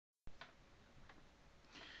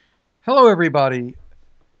Hello, everybody.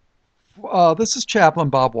 This is Chaplain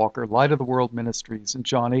Bob Walker, Light of the World Ministries. In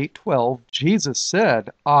John 8:12, Jesus said,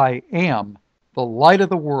 I am the light of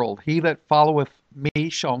the world. He that followeth me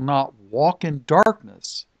shall not walk in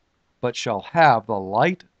darkness, but shall have the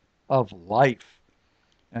light of life.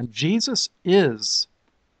 And Jesus is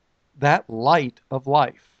that light of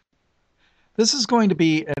life. This is going to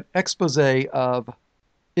be an expose of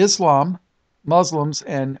Islam, Muslims,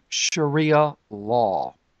 and Sharia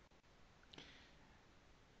law.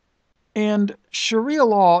 And Sharia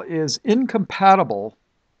law is incompatible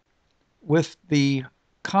with the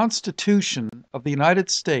Constitution of the United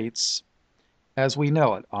States as we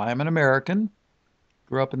know it. I am an American,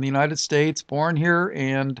 grew up in the United States, born here,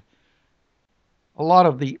 and a lot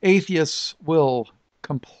of the atheists will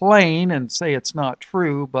complain and say it's not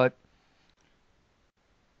true, but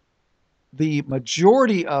the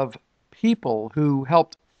majority of people who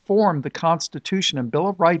helped form the Constitution and Bill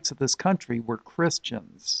of Rights of this country were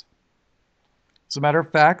Christians. As a matter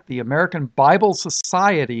of fact, the American Bible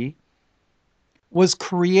Society was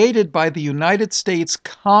created by the United States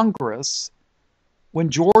Congress when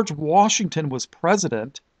George Washington was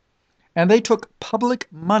president, and they took public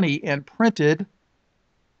money and printed,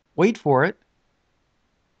 wait for it,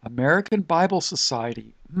 American Bible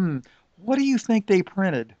Society. What do you think they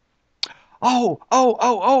printed? Oh,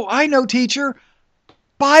 I know, teacher.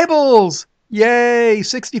 Bibles! Yay,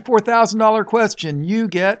 $64,000 question. You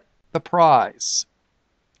get the prize.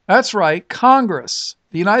 That's right, Congress,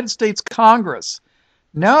 the United States Congress.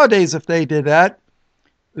 Nowadays, if they did that,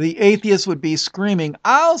 the atheists would be screaming,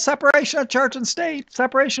 oh, separation of church and state,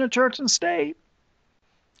 separation of church and state.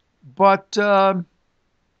 But, what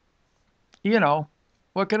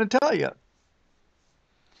can I tell you?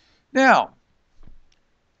 Now,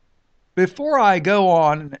 before I go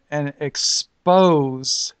on and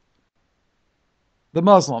expose the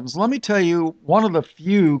Muslims, let me tell you one of the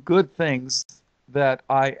few good things that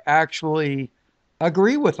I actually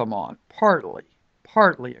agree with them on, partly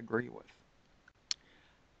agree with.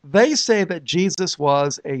 They say that Jesus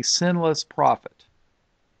was a sinless prophet.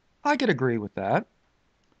 I could agree with that.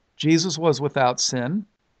 Jesus was without sin,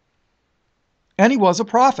 and he was a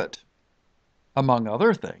prophet, among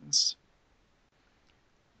other things.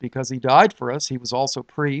 Because he died for us, he was also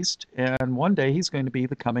priest, and one day he's going to be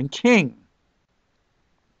the coming king.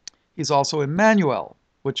 He's also Emmanuel,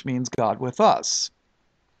 which means God with us.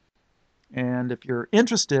 And if you're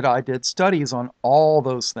interested, I did studies on all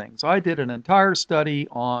those things. I did an entire study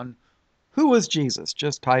on who was Jesus.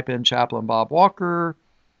 Just type in Chaplain Bob Walker,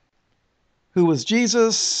 who was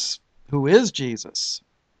Jesus, who is Jesus,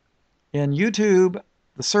 in YouTube,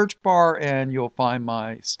 the search bar, and you'll find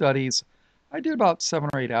my studies. I did about 7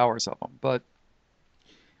 or 8 hours of them. But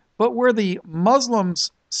where the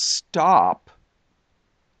Muslims stop,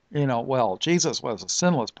 Jesus was a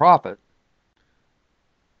sinless prophet.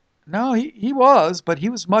 No, he was, but he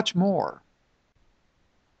was much more.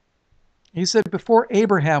 He said, before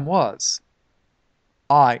Abraham was,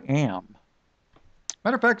 I am.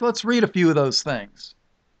 Matter of fact, let's read a few of those things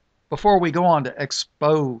before we go on to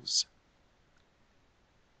expose.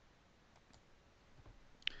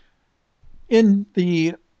 In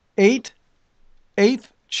the eighth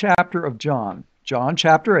chapter of John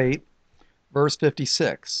chapter 8, verse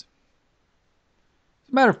 56. As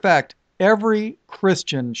a matter of fact, every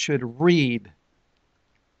Christian should read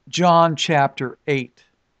John chapter 8.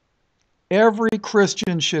 Every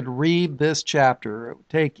Christian should read this chapter. It will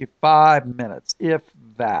take you 5 minutes, if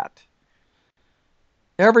that.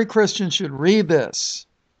 Every Christian should read this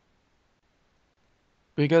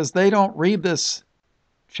because they don't read this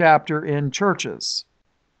chapter in churches.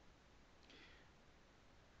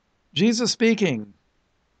 Jesus speaking,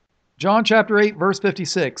 John chapter 8, verse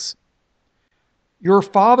 56. Your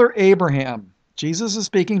father Abraham, Jesus is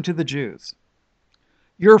speaking to the Jews.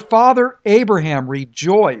 Your father Abraham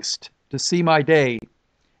rejoiced to see my day,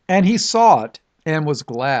 and he saw it and was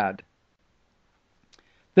glad.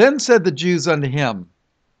 Then said the Jews unto him,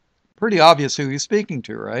 pretty obvious who he's speaking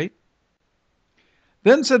to, right?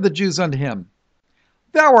 Then said the Jews unto him,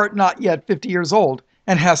 Thou art not yet 50 years old,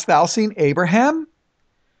 and hast thou seen Abraham?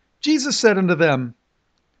 Jesus said unto them,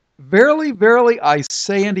 Verily, verily, I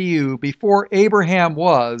say unto you, before Abraham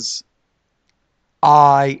was,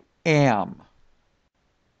 I am.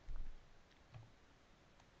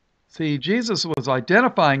 See, Jesus was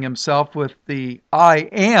identifying himself with the I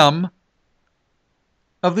am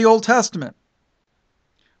of the Old Testament.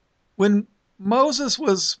 When Moses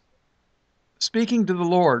was speaking to the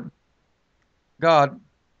Lord, God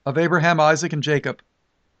of Abraham, Isaac, and Jacob,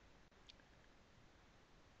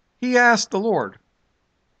 he asked the Lord,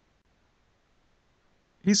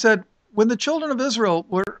 he said, when the children of Israel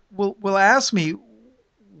will ask me,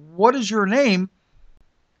 what is your name?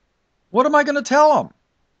 What am I going to tell them?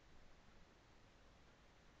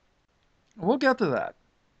 We'll get to that.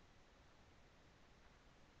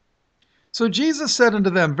 So Jesus said unto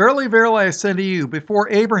them, Verily, verily, I say unto you, before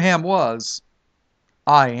Abraham was,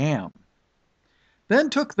 I am. Then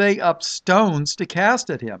took they up stones to cast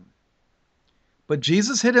at him. But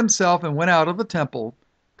Jesus hid himself and went out of the temple,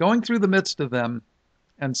 going through the midst of them,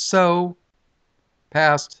 and so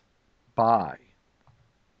passed by.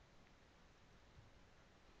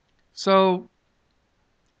 So,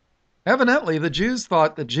 evidently, the Jews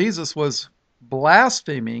thought that Jesus was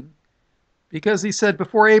blaspheming because he said,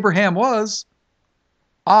 Before Abraham was,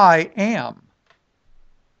 I am.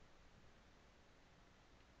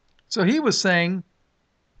 So he was saying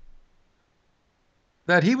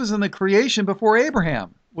that he was in the creation before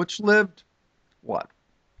Abraham, which lived, what,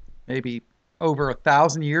 maybe over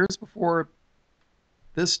 1,000 years before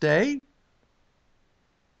this day?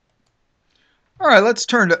 All right, let's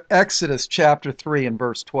turn to Exodus chapter 3 and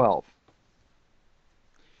verse 12.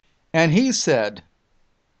 And he said,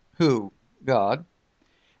 who? God.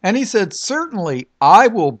 And he said, Certainly I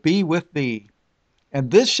will be with thee, and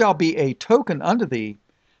this shall be a token unto thee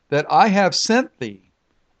that I have sent thee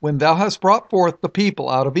when thou hast brought forth the people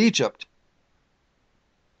out of Egypt.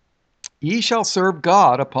 Ye shall serve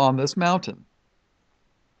God upon this mountain.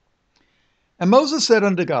 And Moses said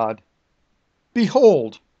unto God,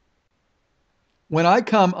 Behold, when I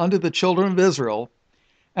come unto the children of Israel,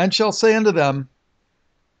 and shall say unto them,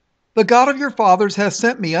 The God of your fathers hath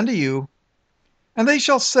sent me unto you, and they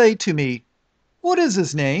shall say to me, What is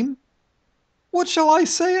his name? What shall I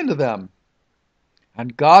say unto them?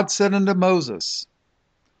 And God said unto Moses,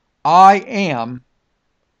 I am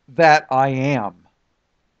that I am.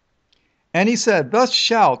 And he said, Thus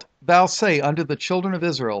shalt thou say unto the children of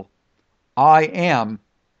Israel, I am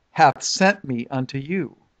hath sent me unto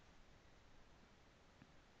you.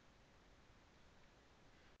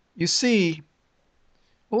 You see,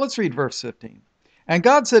 well, let's read verse 15. And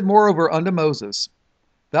God said moreover unto Moses,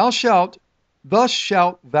 Thus shalt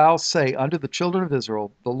thou say unto the children of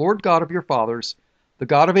Israel, The Lord God of your fathers, the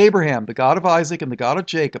God of Abraham, the God of Isaac, and the God of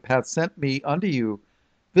Jacob, hath sent me unto you.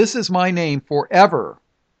 This is my name forever.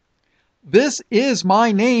 This is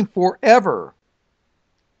my name forever.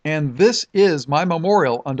 And this is my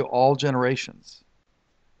memorial unto all generations.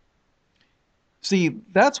 See,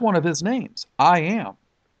 that's one of his names. I am.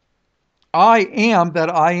 I am that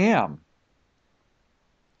I am.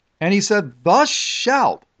 And he said, Thus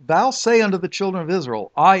shalt thou say unto the children of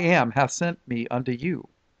Israel, I am hath sent me unto you.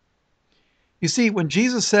 You see, when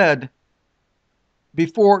Jesus said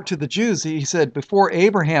before to the Jews, he said, Before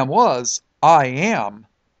Abraham was, I am.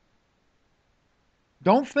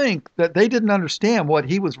 Don't think that they didn't understand what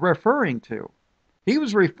he was referring to. He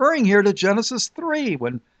was referring here to Genesis 3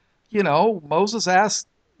 when, Moses asked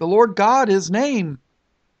the Lord God his name.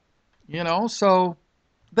 So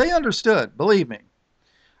they understood, believe me.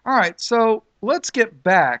 All right, so let's get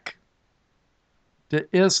back to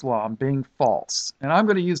Islam being false. And I'm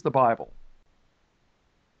going to use the Bible.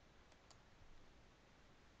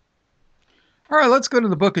 All right, let's go to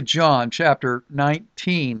the book of John, chapter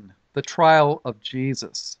 19, the trial of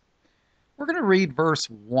Jesus. We're going to read verse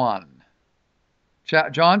 1.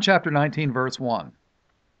 John chapter 19, verse 1.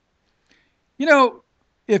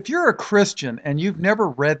 If you're a Christian and you've never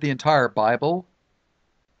read the entire Bible,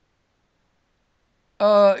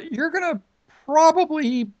 you're going to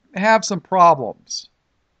probably have some problems.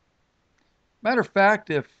 Matter of fact,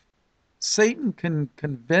 if Satan can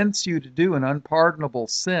convince you to do an unpardonable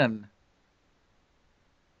sin,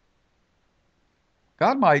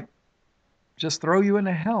 God might just throw you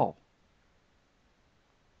into hell.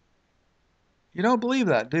 You don't believe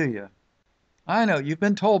that, do you? I know, you've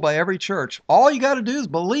been told by every church, all you got to do is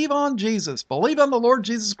believe on Jesus. Believe on the Lord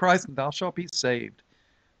Jesus Christ and thou shalt be saved.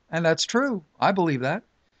 And that's true. I believe that.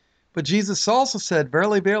 But Jesus also said,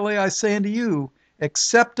 Verily, verily, I say unto you,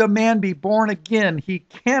 except a man be born again, he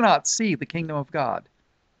cannot see the kingdom of God.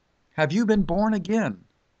 Have you been born again?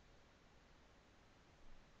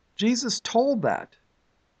 Jesus told that.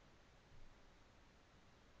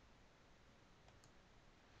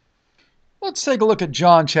 Let's take a look at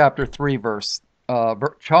John chapter 3, verse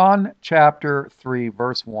 1.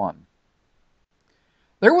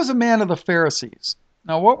 There was a man of the Pharisees.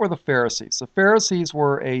 Now, what were the Pharisees? The Pharisees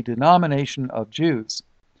were a denomination of Jews,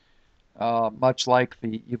 much like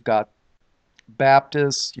you've got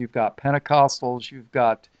Baptists, you've got Pentecostals, you've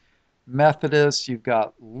got Methodists, you've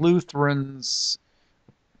got Lutherans.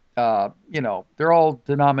 They're all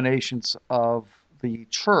denominations of the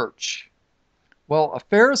church. Well, a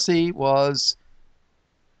Pharisee was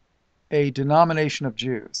a denomination of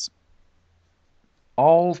Jews.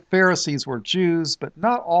 All Pharisees were Jews, but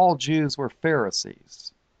not all Jews were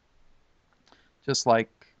Pharisees. Just like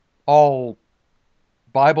all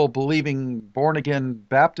Bible believing, born again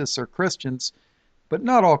Baptists are Christians, but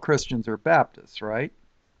not all Christians are Baptists, right?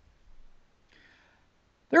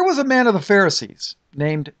 There was a man of the Pharisees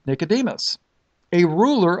named Nicodemus, a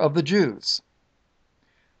ruler of the Jews.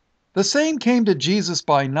 The same came to Jesus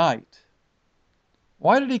by night.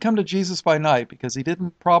 Why did he come to Jesus by night? Because he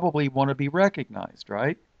didn't probably want to be recognized,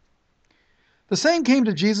 right? The same came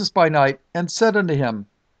to Jesus by night and said unto him,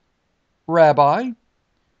 Rabbi,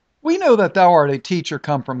 we know that thou art a teacher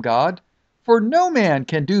come from God, for no man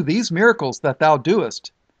can do these miracles that thou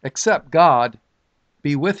doest, except God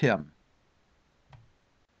be with him.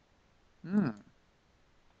 Hmm.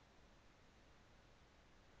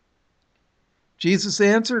 Jesus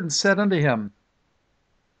answered and said unto him,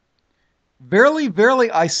 Verily, verily,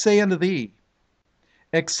 I say unto thee,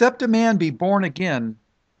 except a man be born again,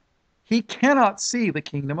 he cannot see the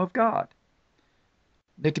kingdom of God.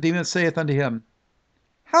 Nicodemus saith unto him,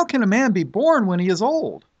 How can a man be born when he is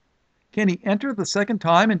old? Can he enter the second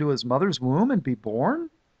time into his mother's womb and be born?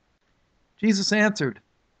 Jesus answered,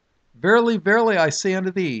 Verily, verily, I say unto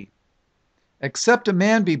thee, except a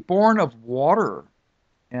man be born of water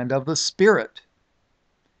and of the Spirit,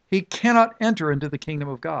 he cannot enter into the kingdom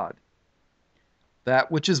of God.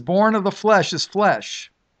 That which is born of the flesh is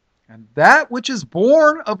flesh, and that which is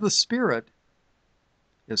born of the Spirit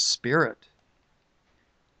is spirit.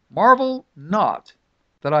 Marvel not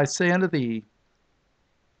that I say unto thee,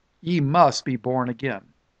 ye must be born again.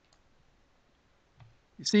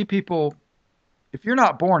 You see, people, if you're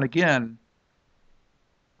not born again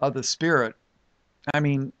of the Spirit, I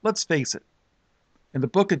mean, let's face it. In the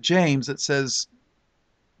book of James, it says,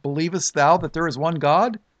 Believest thou that there is one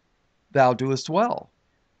God? Thou doest well.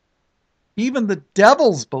 Even the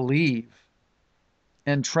devils believe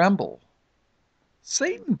and tremble.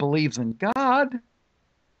 Satan believes in God.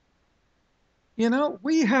 You know,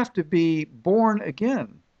 we have to be born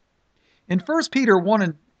again. In 1 Peter 1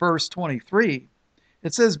 and verse 23,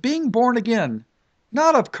 it says, Being born again,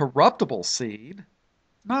 not of corruptible seed,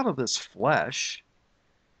 not of this flesh,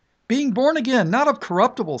 being born again, not of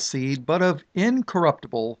corruptible seed, but of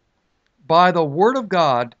incorruptible, by the word of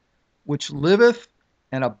God, which liveth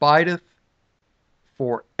and abideth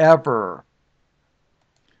forever.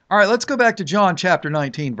 All right, let's go back to John chapter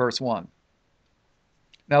 19, verse 1.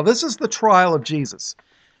 Now, this is the trial of Jesus.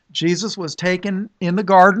 Jesus was taken in the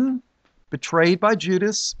garden, betrayed by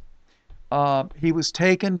Judas. He was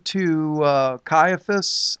taken to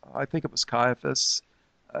Caiaphas, I think it was Caiaphas,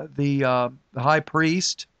 the high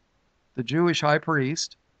priest, the Jewish high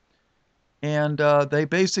priest, and they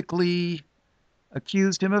basically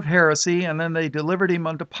accused him of heresy, and then they delivered him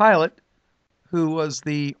unto Pilate, who was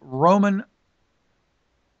the Roman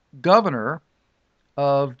governor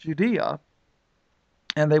of Judea,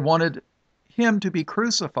 and they wanted him to be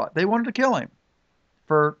crucified. They wanted to kill him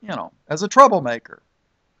for, as a troublemaker.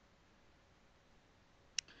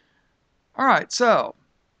 All right, so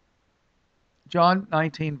John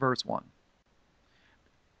 19, verse 1.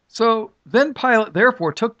 So then Pilate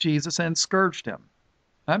therefore took Jesus and scourged him.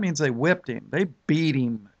 That means they whipped him. They beat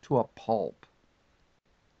him to a pulp.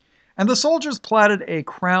 And the soldiers platted a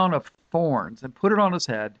crown of thorns and put it on his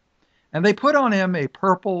head, and they put on him a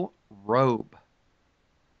purple robe.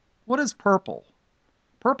 What is purple?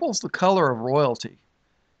 Purple's the color of royalty.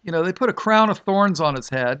 They put a crown of thorns on his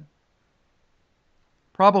head,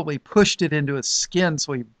 probably pushed it into his skin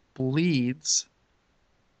so he bleeds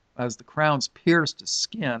as the crowns pierced his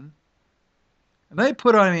skin. And they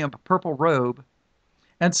put on him a purple robe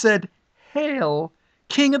and said, Hail,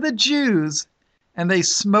 King of the Jews! And they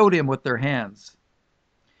smote him with their hands.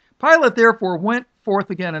 Pilate therefore went forth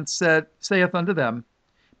again and saith unto them,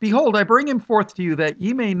 Behold, I bring him forth to you, that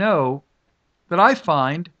ye may know that I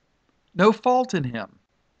find no fault in him.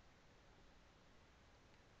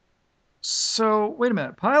 So, wait a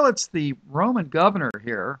minute. Pilate's the Roman governor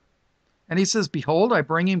here, and he says, Behold, I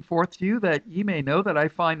bring him forth to you, that ye may know that I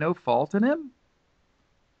find no fault in him?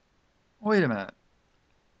 Wait a minute.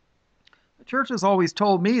 The church has always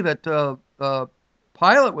told me that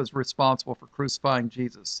Pilate was responsible for crucifying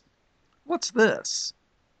Jesus. What's this?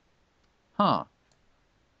 Huh.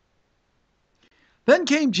 Then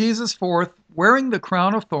came Jesus forth, wearing the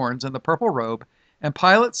crown of thorns and the purple robe, and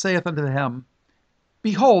Pilate saith unto him,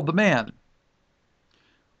 Behold the man.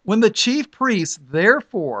 When the chief priests,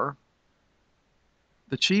 therefore,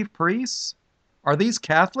 the chief priests, are these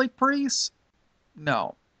Catholic priests?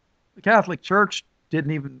 No. The Catholic Church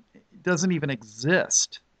doesn't even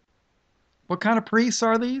exist. What kind of priests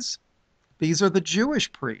are these? These are the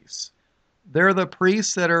Jewish priests. They're the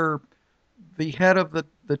priests that are the head of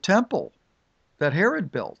the temple that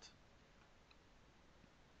Herod built.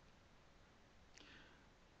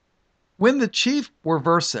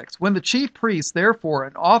 Verse 6, when the chief priests, therefore,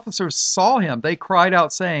 and officers saw him, they cried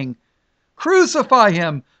out, saying, Crucify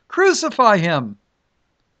him! Crucify him!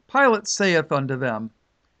 Pilate saith unto them,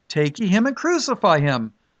 Take ye him and crucify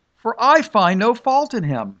him, for I find no fault in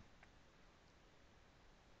him.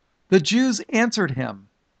 The Jews answered him.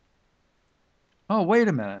 Oh, wait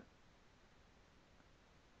a minute.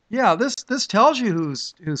 Yeah, this tells you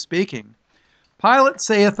who's speaking. Pilate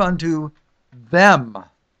saith unto them,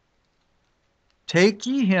 Take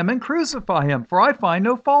ye him and crucify him, for I find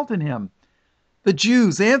no fault in him. The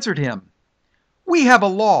Jews answered him, We have a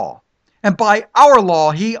law, and by our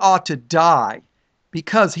law he ought to die,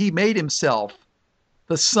 because he made himself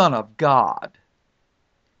the Son of God.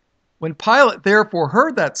 When Pilate therefore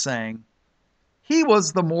heard that saying, he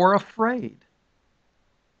was the more afraid.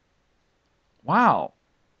 Wow.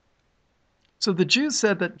 So the Jews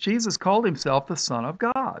said that Jesus called himself the Son of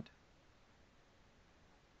God.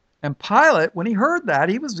 And Pilate, when he heard that,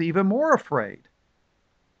 he was even more afraid.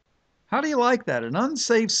 How do you like that? An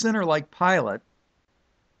unsaved sinner like Pilate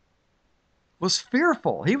was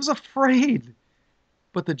fearful. He was afraid.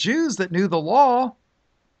 But the Jews that knew the law,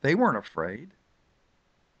 they weren't afraid.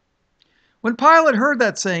 When Pilate heard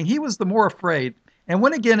that saying, he was the more afraid, and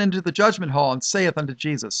went again into the judgment hall, and saith unto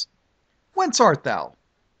Jesus, Whence art thou?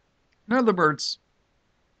 In other words,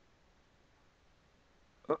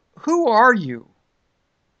 who are you?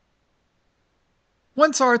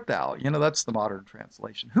 Whence art thou? That's the modern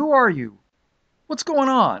translation. Who are you? What's going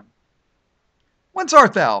on? Whence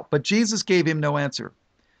art thou? But Jesus gave him no answer.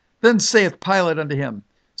 Then saith Pilate unto him,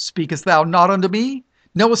 Speakest thou not unto me?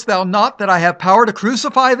 Knowest thou not that I have power to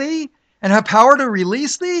crucify thee, and have power to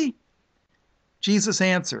release thee? Jesus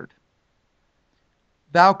answered,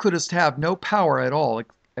 Thou couldst have no power at all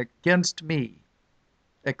against me,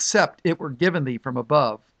 except it were given thee from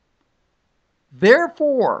above.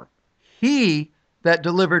 Therefore, he that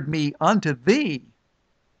delivered me unto thee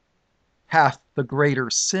hath the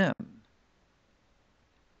greater sin.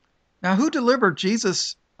 Now, who delivered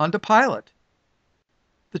Jesus unto Pilate?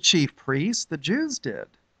 The chief priests, the Jews did.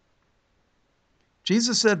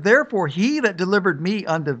 Jesus said, Therefore, he that delivered me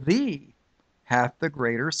unto thee hath the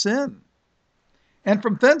greater sin. And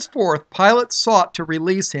from thenceforth Pilate sought to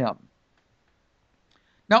release him.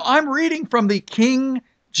 Now, I'm reading from the King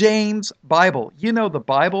James Bible. The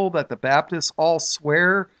Bible that the Baptists all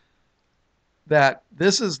swear that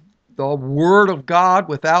this is the Word of God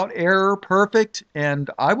without error, perfect, and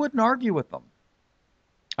I wouldn't argue with them.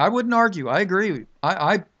 I wouldn't argue. I agree.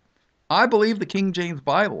 I believe the King James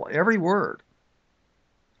Bible, every word.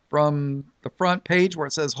 From the front page where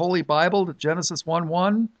it says Holy Bible to Genesis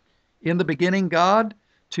 1:1, in the beginning God,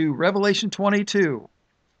 to Revelation 22.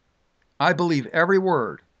 I believe every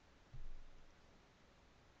word.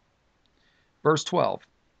 Verse 12.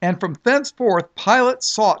 And from thenceforth Pilate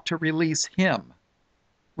sought to release him.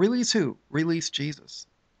 Release who? Release Jesus.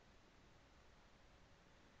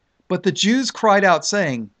 But the Jews cried out,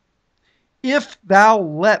 saying, If thou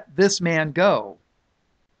let this man go,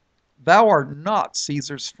 thou art not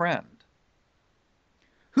Caesar's friend.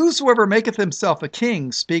 Whosoever maketh himself a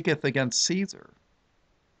king speaketh against Caesar.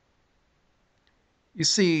 You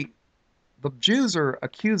see, the Jews are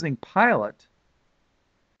accusing Pilate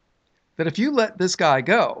that if you let this guy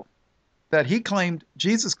go, that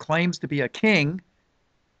Jesus claims to be a king,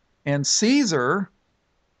 and Caesar,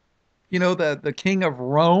 the king of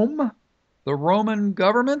Rome, the Roman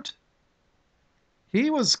government, he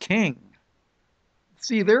was king.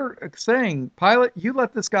 See, they're saying, Pilate, you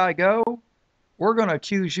let this guy go, we're going to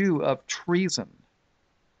accuse you of treason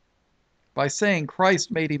by saying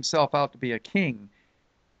Christ made himself out to be a king,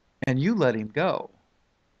 and you let him go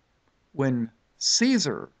when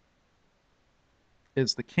Caesar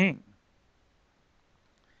is the king.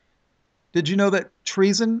 Did you know that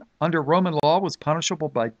treason under Roman law was punishable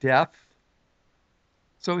by death?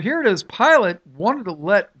 So here it is, Pilate wanted to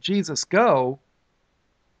let Jesus go,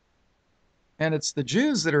 and it's the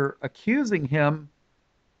Jews that are accusing him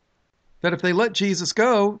that if they let Jesus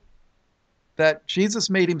go, that Jesus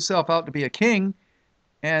made himself out to be a king,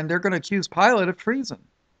 and they're going to accuse Pilate of treason.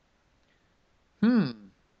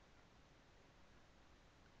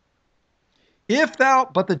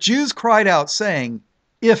 But the Jews cried out, saying,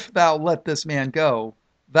 If thou let this man go,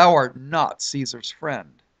 thou art not Caesar's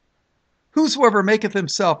friend. Whosoever maketh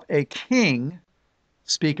himself a king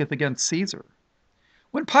speaketh against Caesar.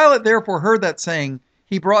 When Pilate therefore heard that saying,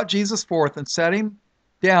 he brought Jesus forth and set him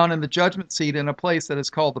down in the judgment seat in a place that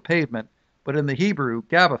is called the pavement, but in the Hebrew,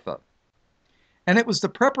 Gabbatha. And it was the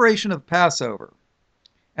preparation of the Passover.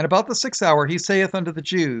 And about the 6th hour he saith unto the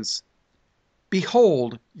Jews,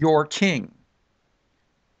 Behold your king.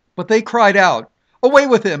 But they cried out, Away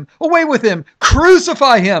with him! Away with him!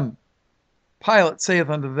 Crucify him! Pilate saith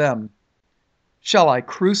unto them, Shall I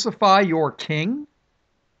crucify your king?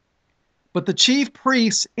 But the chief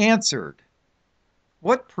priests answered.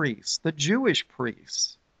 What priests? The Jewish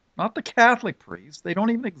priests, not the Catholic priests. They don't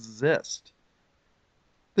even exist.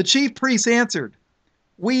 The chief priests answered,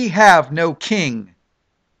 We have no king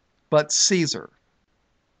but Caesar.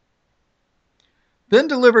 Then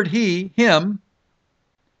delivered he him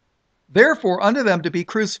therefore unto them to be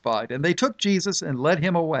crucified. And they took Jesus and led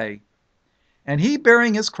him away. And he,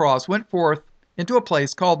 bearing his cross, went forth into a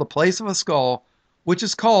place called the place of a skull, which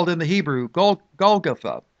is called in the Hebrew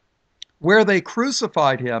Golgotha, where they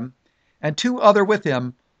crucified him, and 2 other with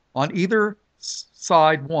him, on either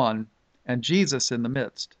side one, and Jesus in the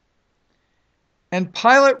midst. And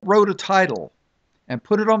Pilate wrote a title, and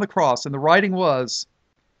put it on the cross, and the writing was,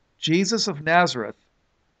 Jesus of Nazareth,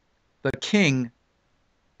 the King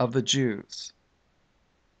of the Jews.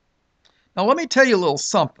 Now let me tell you a little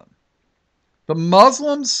something. The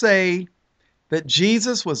Muslims say that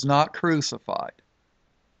Jesus was not crucified.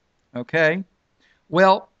 Okay?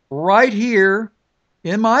 Well, right here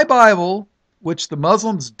in my Bible, which the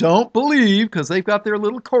Muslims don't believe because they've got their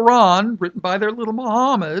little Quran written by their little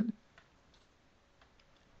Muhammad,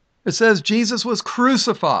 it says Jesus was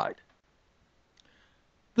crucified.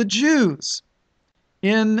 The Jews,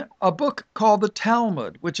 in a book called the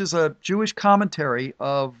Talmud, which is a Jewish commentary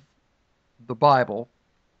of the Bible,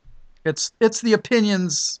 it's the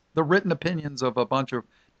opinions, the written opinions of a bunch of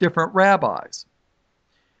different rabbis.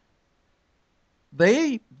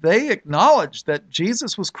 They acknowledge that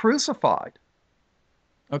Jesus was crucified.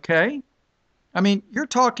 Okay? I mean, you're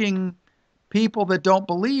talking people that don't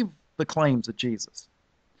believe the claims of Jesus.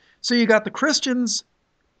 So you got the Christians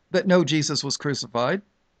that know Jesus was crucified.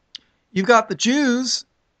 You've got the Jews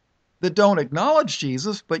that don't acknowledge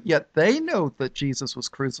Jesus, but yet they know that Jesus was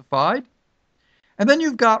crucified. And then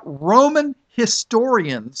you've got Roman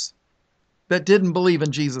historians that didn't believe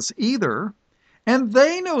in Jesus either, and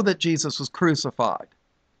they know that Jesus was crucified.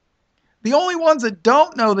 The only ones that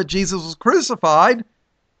don't know that Jesus was crucified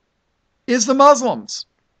is the Muslims.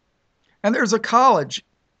 And there's a college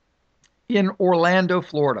in Orlando,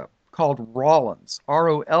 Florida, called Rollins,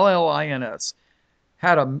 Rollins,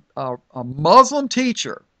 had a Muslim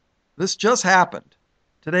teacher. This just happened.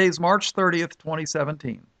 Today's March 30th,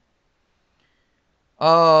 2017.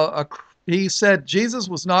 He said Jesus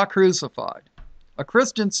was not crucified. A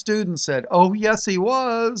Christian student said, oh, yes, he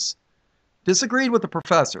was. Disagreed with the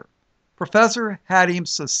professor. Professor had him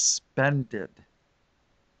suspended.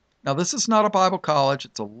 Now, this is not a Bible college.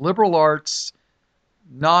 It's a liberal arts,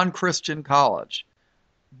 non-Christian college.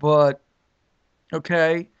 But,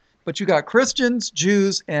 okay, but you got Christians,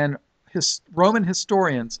 Jews, and Roman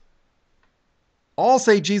historians all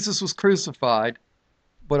say Jesus was crucified,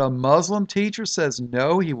 but a Muslim teacher says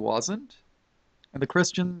no, he wasn't, and the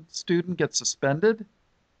Christian student gets suspended?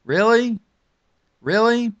 Really?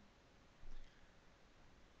 Really?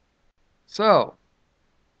 So,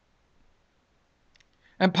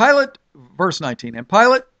 and Pilate, verse 19, and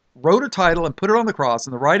Pilate wrote a title and put it on the cross,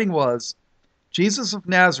 and the writing was, Jesus of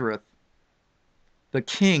Nazareth, the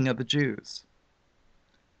King of the Jews.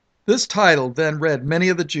 This title then read many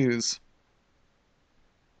of the Jews,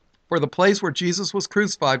 for the place where Jesus was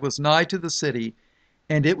crucified was nigh to the city,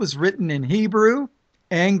 and it was written in Hebrew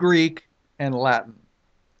and Greek and Latin.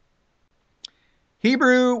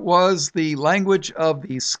 Hebrew was the language of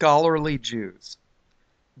the scholarly Jews.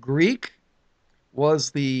 Greek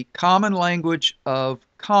was the common language of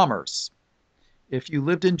commerce. If you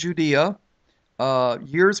lived in Judea,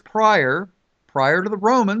 years prior to the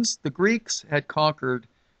Romans, the Greeks had conquered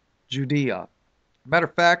Judea. Matter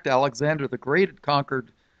of fact, Alexander the Great had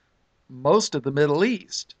conquered most of the Middle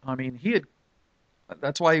East. I mean,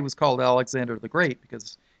 that's why he was called Alexander the Great,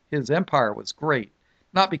 because his empire was great.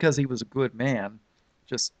 Not because he was a good man,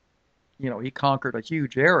 just, he conquered a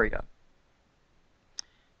huge area.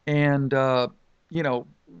 And,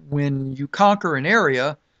 when you conquer an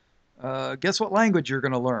area, guess what language you're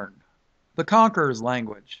going to learn? The conqueror's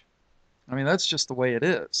language. I mean, that's just the way it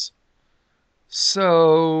is.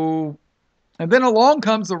 So, and then along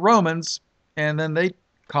comes the Romans, and then they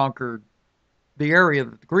conquered the area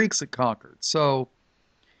that the Greeks had conquered. So,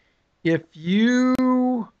 if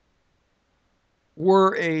you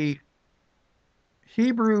were a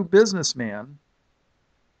Hebrew businessman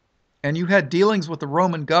and you had dealings with the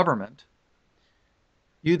Roman government,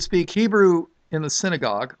 you'd speak Hebrew in the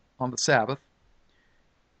synagogue on the Sabbath.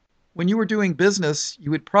 When you were doing business,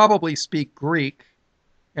 you would probably speak Greek.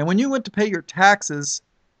 And when you went to pay your taxes,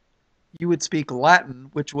 you would speak Latin,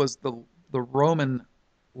 which was the Roman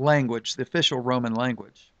language, the official Roman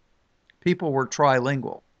language. People were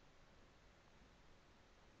trilingual.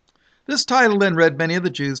 This title then read many of the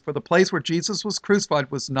Jews, for the place where Jesus was crucified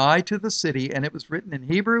was nigh to the city, and it was written in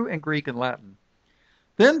Hebrew and Greek and Latin.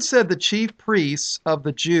 Then said the chief priests of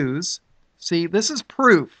the Jews, see, this is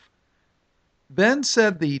proof. Then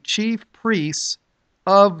said the chief priests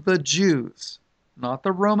of the Jews, not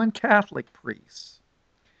the Roman Catholic priests.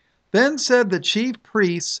 Then said the chief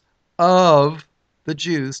priests of the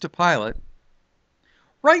Jews to Pilate,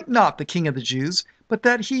 write not the King of the Jews, but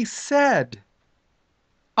that he said,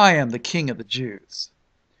 I am the King of the Jews.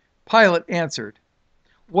 Pilate answered,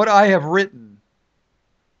 what I have written,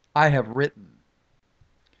 I have written.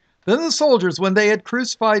 Then the soldiers, when they had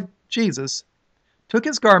crucified Jesus, took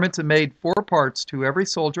his garments and made 4 parts, to every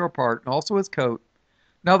soldier a part, and also his coat.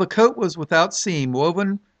 Now the coat was without seam,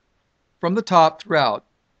 woven from the top throughout.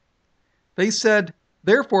 They said,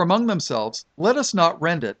 therefore, among themselves, let us not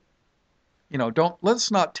rend it. Let us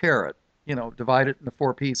not tear it. Divide it into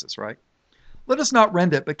 4 pieces, right? Let us not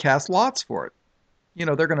rend it, but cast lots for it.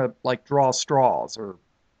 They're going to like draw straws, or,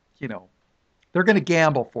 they're going to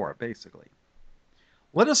gamble for it, basically.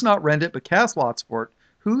 Let us not rend it, but cast lots for it,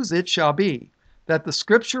 whose it shall be, that the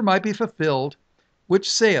scripture might be fulfilled,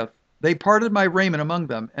 which saith, they parted my raiment among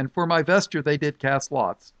them, and for my vesture they did cast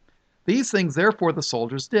lots. These things therefore the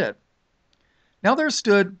soldiers did. Now there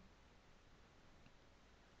stood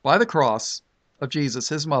by the cross of Jesus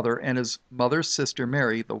his mother, and his mother's sister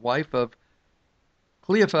Mary, the wife of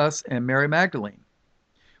Cleophas, and Mary Magdalene.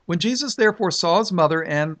 When Jesus therefore saw his mother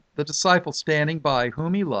and the disciple standing by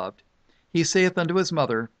whom he loved, he saith unto his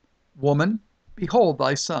mother, woman, behold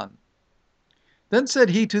thy son. Then said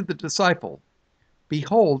he to the disciple,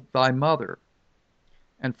 behold thy mother.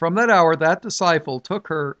 And from that hour that disciple took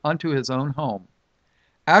her unto his own home.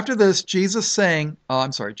 After this, Jesus knowing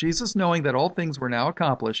that all things were now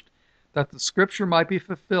accomplished, that the scripture might be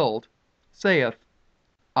fulfilled, saith,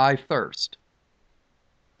 I thirst.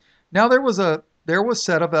 Now there was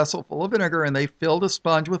set a vessel full of vinegar, and they filled a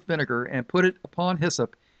sponge with vinegar, and put it upon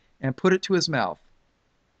hyssop, and put it to his mouth.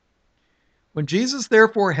 When Jesus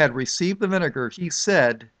therefore had received the vinegar, he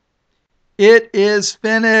said, it is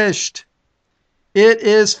finished. It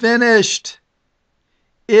is finished.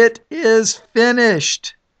 It is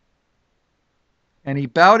finished. And he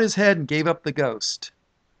bowed his head and gave up the ghost.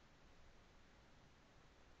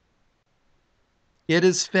 It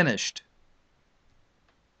is finished.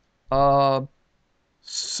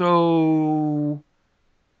 So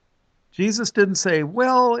Jesus didn't say,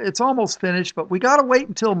 well, it's almost finished, but we got to wait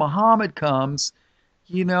until Muhammad comes,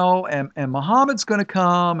 and Muhammad's going to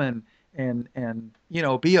come and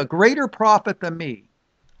be a greater prophet than me.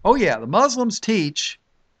 Oh yeah, the Muslims teach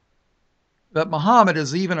that Muhammad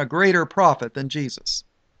is even a greater prophet than Jesus.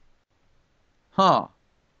 Huh.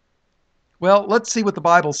 Well, let's see what the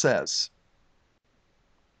Bible says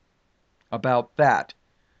about that.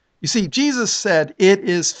 You see, Jesus said, it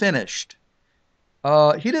is finished.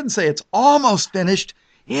 He didn't say it's almost finished.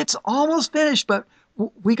 It's almost finished, but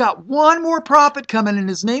we got one more prophet coming, and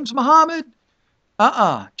his name's Muhammad.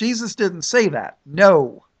 Jesus didn't say that.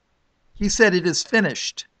 No. He said it is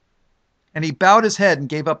finished. And he bowed his head and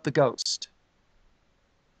gave up the ghost.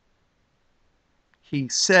 He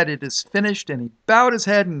said it is finished, and he bowed his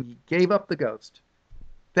head and he gave up the ghost.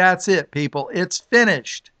 That's it, people. It's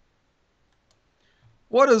finished.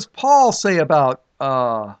 What does Paul say about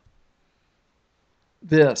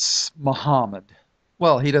this Muhammad?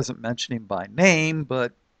 Well, he doesn't mention him by name,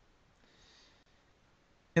 but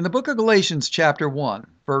in the book of Galatians chapter 1,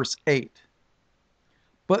 verse 8,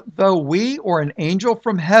 but though we or an angel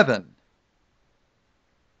from heaven,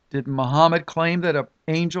 did Muhammad claim that an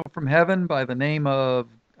angel from heaven by the name of,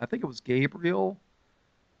 I think it was Gabriel,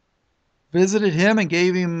 visited him and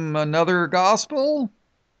gave him another gospel?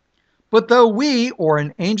 But though we or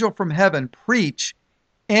an angel from heaven preach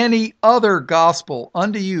any other gospel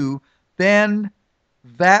unto you than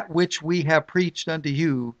that which we have preached unto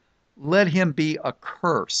you, let him be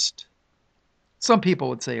accursed. Some people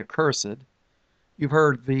would say accursed. You've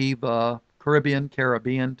heard the Caribbean,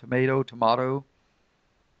 tomato.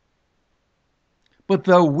 But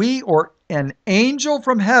though we or an angel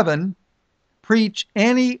from heaven preach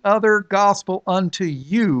any other gospel unto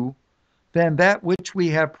you than that which we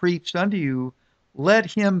have preached unto you, let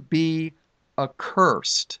him be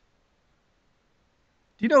accursed.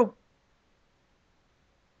 Do you know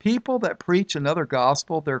People that preach another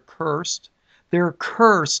gospel, they're cursed. They're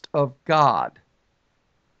cursed of God.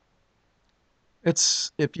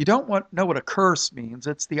 It's, if you don't know what a curse means,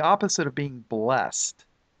 it's the opposite of being blessed.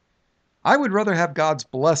 I would rather have God's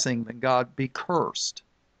blessing than God be cursed.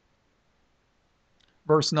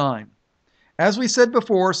 Verse 9. As we said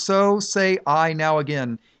before, so say I now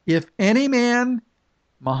again. If any man,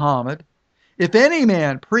 Muhammad, if any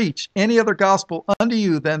man preach any other gospel unto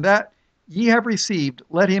you than that ye have received,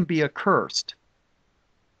 let him be accursed.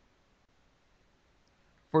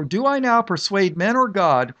 For do I now persuade men or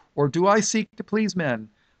God, or do I seek to please men?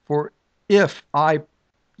 For if I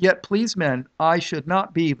yet please men, I should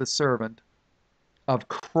not be the servant of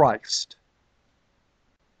Christ.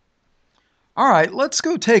 All right, let's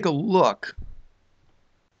go take a look.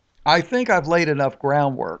 I think I've laid enough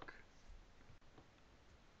groundwork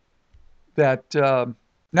that now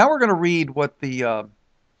we're going to read what they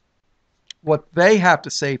have to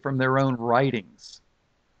say from their own writings.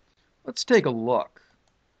 Let's take a look.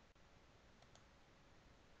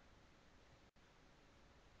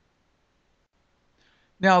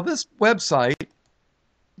 Now, this website,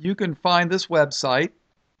 you can find this website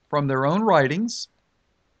from their own writings.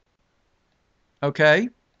 Okay,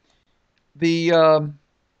 it's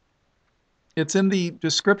in the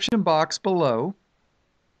description box below.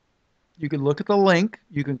 You can look at the link.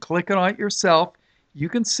 You can click on it yourself. You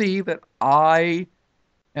can see that I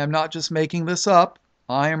am not just making this up.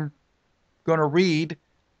 I am going to read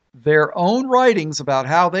their own writings about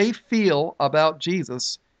how they feel about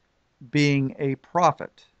Jesus being a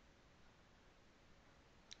prophet.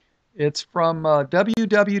 It's from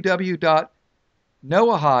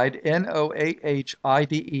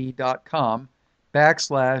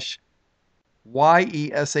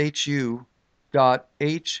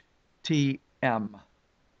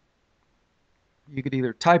You could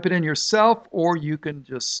either type it in yourself or you can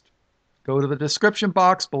just go to the description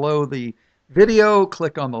box below the video,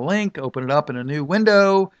 click on the link, open it up in a new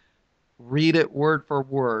window, read it word for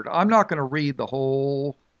word. I'm not going to read the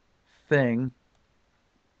whole thing.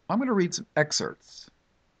 I'm going to read some excerpts.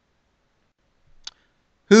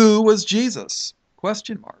 Who was Jesus?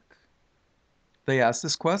 Question mark. They asked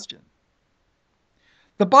this question.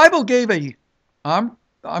 The Bible gave a, I'm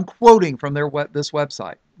quoting from this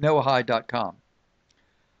website, noahide.com.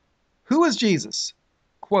 Who is Jesus?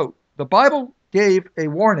 Quote, the Bible gave a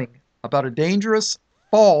warning about a dangerous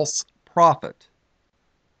false prophet.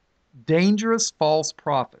 Dangerous false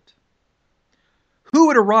prophet. Who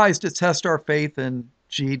would arise to test our faith in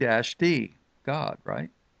G-D? God, right?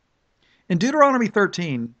 In Deuteronomy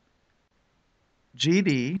 13,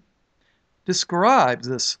 GD describes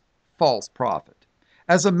this false prophet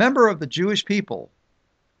as a member of the Jewish people,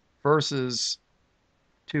 verses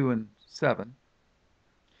 2 and 7,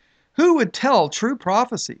 who would tell true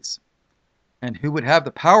prophecies and who would have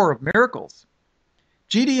the power of miracles.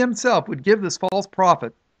 GD himself would give this false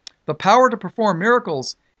prophet the power to perform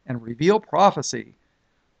miracles and reveal prophecy,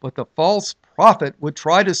 but the false prophet would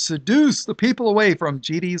try to seduce the people away from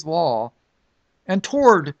GD's law and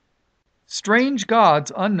toward strange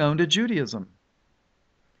gods unknown to Judaism.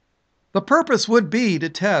 The purpose would be to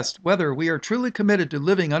test whether we are truly committed to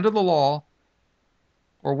living under the law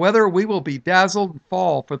or whether we will be dazzled and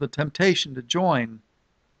fall for the temptation to join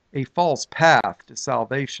a false path to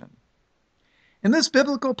salvation. In this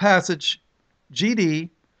biblical passage, GD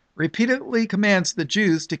repeatedly commands the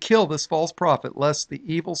Jews to kill this false prophet lest the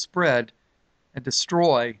evil spread and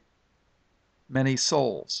destroy many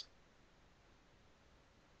souls.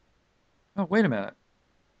 Oh, wait a minute.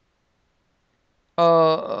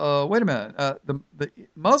 Wait a minute. The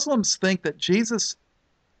Muslims think that Jesus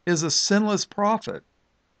is a sinless prophet.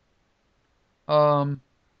 But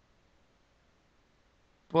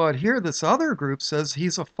here this other group says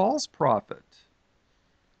he's a false prophet.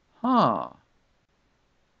 Huh.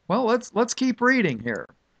 Well, let's keep reading here.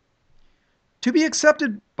 To be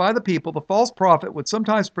accepted by the people, the false prophet would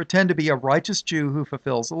sometimes pretend to be a righteous Jew who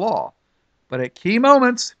fulfills the law. But at key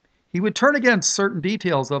moments, he would turn against certain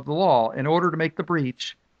details of the law in order to make the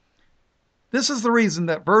breach. This is the reason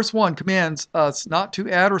that verse 1 commands us not to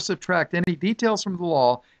add or subtract any details from the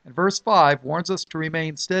law, and verse 5 warns us to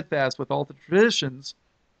remain steadfast with all the traditions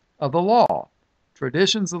of the law.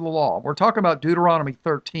 Traditions of the law. We're talking about Deuteronomy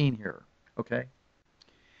 13 here, okay?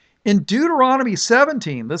 In Deuteronomy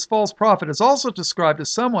 17, this false prophet is also described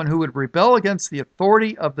as someone who would rebel against the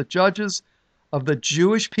authority of the judges of the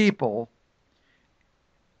Jewish people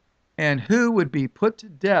and who would be put to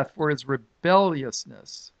death for his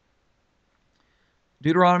rebelliousness.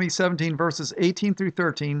 Deuteronomy 17, verses 18 through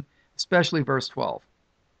 13, especially verse 12.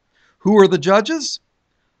 Who are the judges?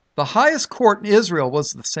 The highest court in Israel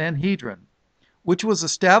was the Sanhedrin, which was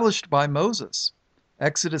established by Moses.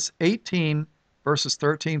 Exodus 18, verses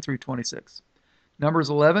 13 through 26. Numbers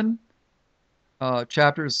 11,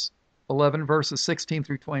 chapters 11, verses 16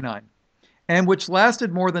 through 29, and which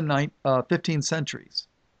lasted more than 15 centuries.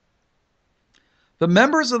 The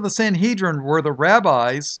members of the Sanhedrin were the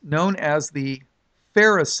rabbis known as the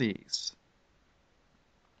Pharisees.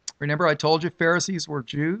 Remember I told you Pharisees were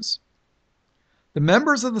Jews? The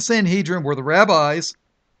members of the Sanhedrin were the rabbis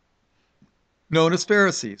known as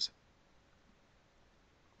Pharisees.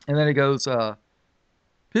 And then it goes,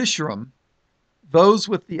 Pishurim, those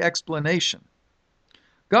with the explanation.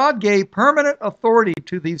 God gave permanent authority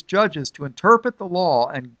to these judges to interpret the law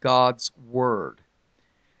and God's word.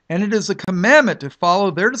 And it is a commandment to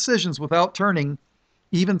follow their decisions without turning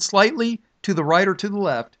even slightly to the right or to the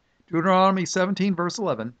left. Deuteronomy 17, verse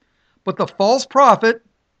 11. But the false prophet,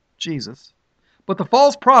 Jesus, but the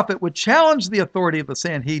false prophet would challenge the authority of the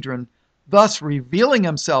Sanhedrin, thus revealing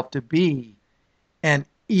himself to be an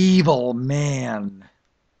evil man.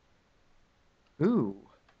 Ooh.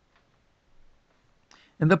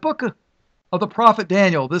 In the book of the prophet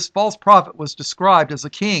Daniel, this false prophet was described as a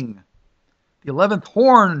king, the 11th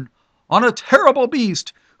horn on a terrible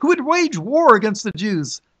beast who would wage war against the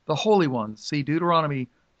Jews, the holy ones. See Deuteronomy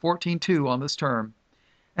 14:2 on this term.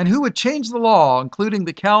 And who would change the law, including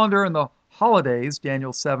the calendar and the holidays,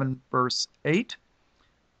 Daniel 7, verse 8,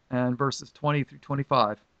 and verses 20 through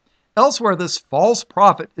 25. Elsewhere, this false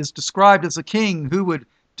prophet is described as a king who would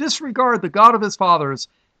disregard the God of his fathers,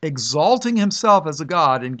 exalting himself as a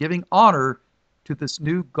god and giving honor to this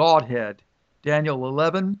new Godhead. Daniel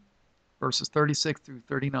 11, verses 36 through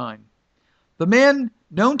 39. The man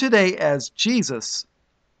known today as Jesus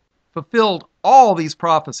fulfilled all these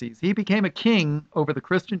prophecies. He became a king over the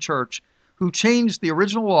Christian church who changed the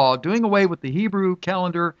original law, doing away with the Hebrew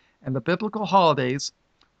calendar and the biblical holidays,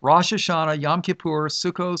 Rosh Hashanah, Yom Kippur,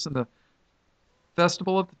 Sukkot, and the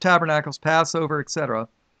Festival of the Tabernacles, Passover, etc.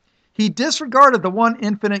 He disregarded the one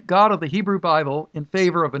infinite God of the Hebrew Bible in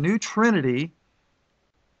favor of a new Trinity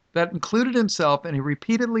that included himself, and he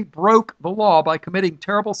repeatedly broke the law by committing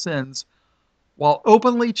terrible sins while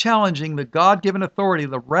openly challenging the God-given authority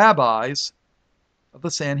of the rabbis of the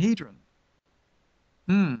Sanhedrin.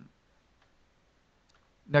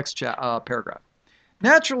 Next paragraph.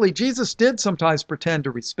 Naturally, Jesus did sometimes pretend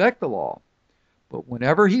to respect the law, but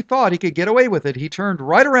whenever he thought he could get away with it, he turned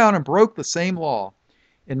right around and broke the same law.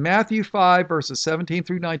 In Matthew 5, verses 17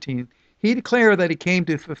 through 19, he declared that he came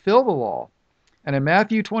to fulfill the law. And in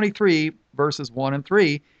Matthew 23, verses 1 and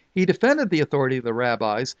 3, he defended the authority of the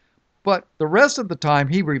rabbis, but the rest of the time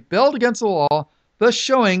he rebelled against the law, thus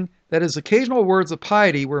showing that his occasional words of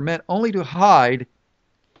piety were meant only to hide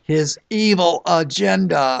his evil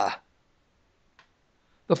agenda.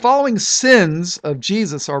 The following sins of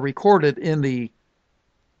Jesus are recorded in the,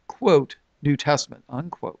 quote, New Testament,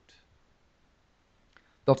 unquote.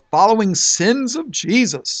 The following sins of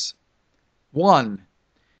Jesus. 1.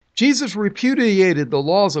 Jesus repudiated the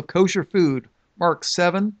laws of kosher food, Mark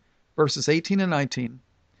 7, verses 18 and 19.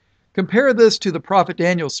 Compare this to the prophet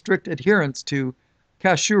Daniel's strict adherence to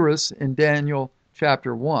kashrus in Daniel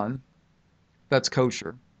chapter 1. That's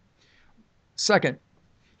kosher. 2nd,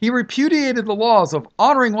 he repudiated the laws of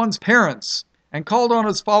honoring one's parents and called on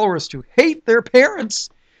his followers to hate their parents.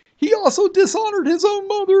 He also dishonored his own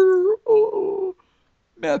mother. Oh.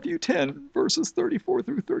 Matthew 10, verses 34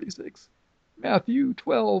 through 36. Matthew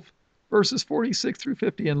 12, verses 46 through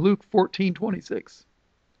 50, and Luke 14, 26.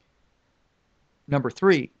 Number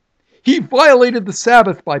 3, he violated the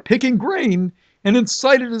Sabbath by picking grain and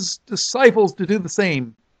incited his disciples to do the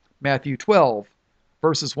same. Matthew 12,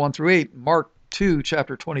 verses 1 through 8, Mark 2,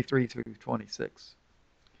 chapter 23 through 26.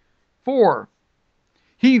 4,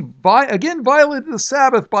 he again violated the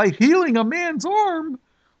Sabbath by healing a man's arm,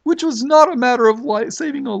 which was not a matter of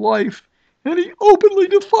saving a life, and he openly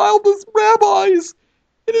defiled the rabbis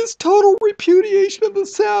in his total repudiation of the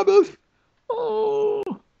Sabbath. Oh.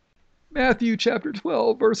 Matthew chapter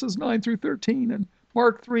 12, verses 9 through 13, and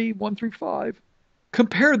Mark 3, 1 through 5.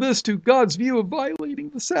 Compare this to God's view of violating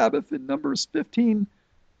the Sabbath in Numbers 15,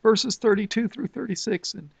 verses 32 through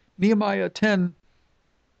 36, and Nehemiah 10,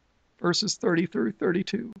 verses 30 through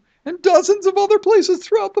 32, and dozens of other places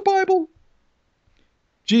throughout the Bible.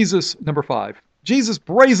 Number 5. Jesus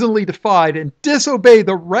brazenly defied and disobeyed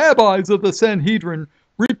the rabbis of the Sanhedrin,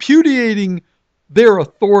 repudiating their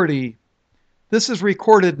authority. This is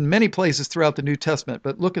recorded in many places throughout the New Testament,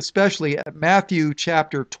 but look especially at Matthew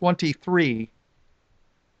chapter 23.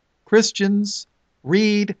 Christians,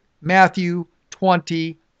 read Matthew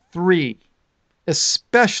 23,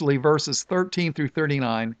 especially verses 13 through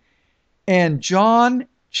 39, And John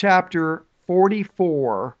chapter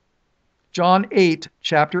 44, John 8,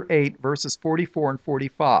 chapter 8, verses 44 and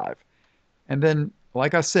 45. And then,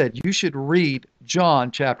 like I said, you should read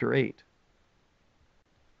John chapter 8.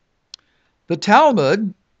 The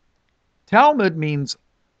Talmud means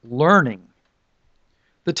learning.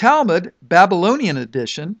 The Talmud, Babylonian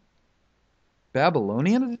edition,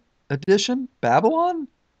 Babylon?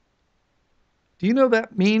 Do you know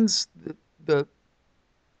that means the,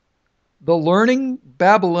 the learning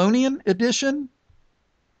Babylonian edition?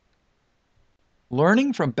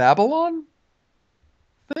 Learning from Babylon?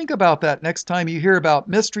 Think about that next time you hear about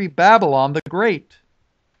Mystery Babylon the Great.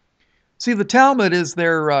 See, the Talmud is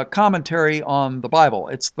their commentary on the Bible.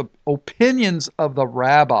 It's the opinions of the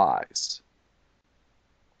rabbis.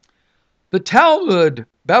 The Talmud,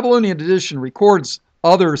 Babylonian edition, records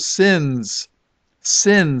other sins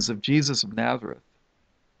of Jesus of Nazareth.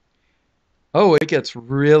 Oh, it gets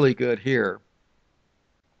really good here.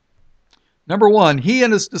 Number one, he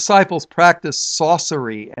and his disciples practiced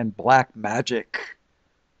sorcery and black magic.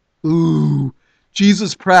 Ooh,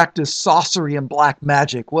 Jesus practiced sorcery and black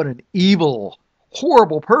magic. What an evil,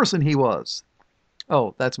 horrible person he was.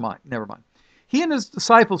 Oh, that's mine. Never mind. He and his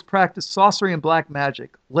disciples practiced sorcery and black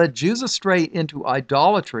magic, led Jews astray into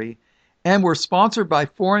idolatry, and were sponsored by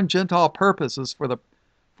foreign Gentile purposes for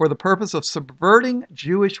the purpose of subverting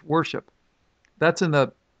Jewish worship. That's in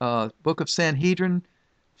the book of Sanhedrin,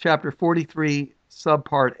 chapter 43,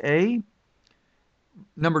 subpart A.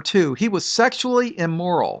 Number two, he was sexually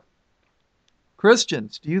immoral.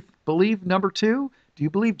 Christians, do you believe number two? Do you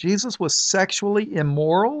believe Jesus was sexually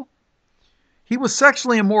immoral? He was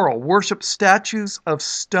sexually immoral, worshipped statues of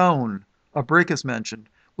stone, a brick is mentioned,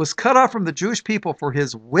 was cut off from the Jewish people for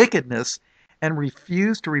his wickedness, and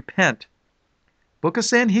refused to repent. Book of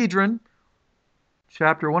Sanhedrin,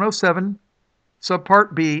 chapter 107,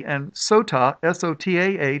 subpart B, and Sotah,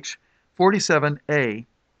 S-O-T-A-H, 47a.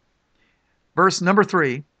 Verse number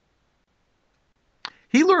 3.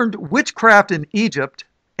 He learned witchcraft in Egypt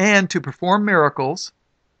and to perform miracles.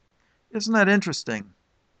 Isn't that interesting?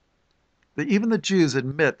 That even the Jews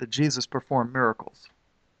admit that Jesus performed miracles.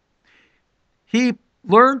 He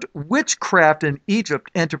learned witchcraft in Egypt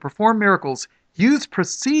and to perform miracles, used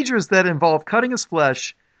procedures that involve cutting his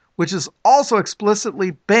flesh, which is also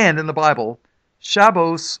explicitly banned in the Bible.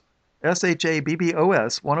 Shabbos,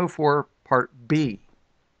 S-H-A-B-B-O-S, 104, part B.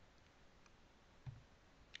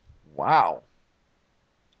 Wow.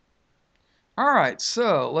 All right,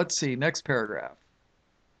 so let's see, next paragraph.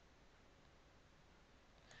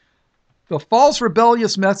 The false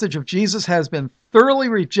rebellious message of Jesus has been thoroughly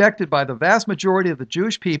rejected by the vast majority of the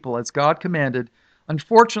Jewish people as God commanded.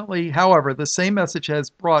 Unfortunately, however, the same message has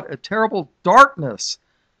brought a terrible darkness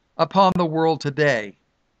upon the world today.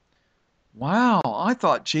 Wow, I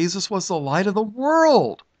thought Jesus was the light of the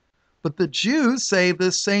world. But the Jews say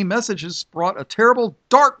this same message has brought a terrible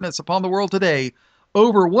darkness upon the world today.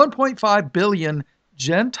 Over 1.5 billion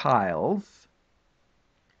Gentiles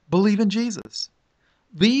believe in Jesus.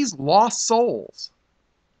 These lost souls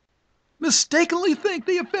mistakenly think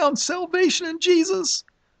they have found salvation in Jesus.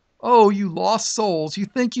 Oh, you lost souls, you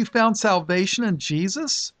think you found salvation in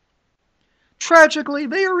Jesus? Tragically,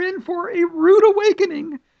 they are in for a rude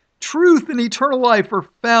awakening. Truth and eternal life are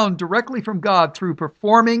found directly from God through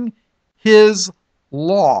performing His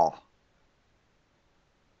law.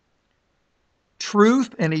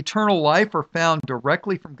 Truth and eternal life are found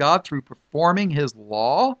directly from God through performing His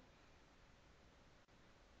law.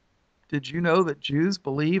 Did you know that Jews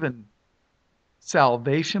believe in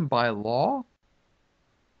salvation by law?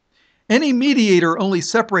 Any mediator only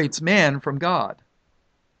separates man from God.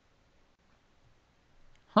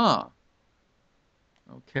 Huh.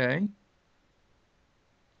 Okay.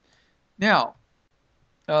 Now,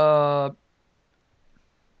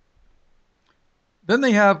 then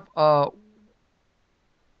they have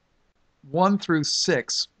 1 through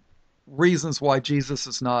 6 reasons why Jesus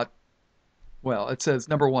is not. Well, it says,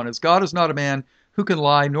 number 1 is God is not a man who can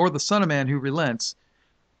lie, nor the son of man who relents.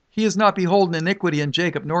 He has not beholden iniquity in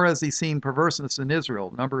Jacob, nor has he seen perverseness in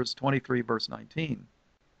Israel. Numbers 23, verse 19.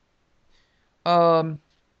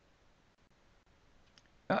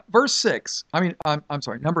 Verse 6, I'm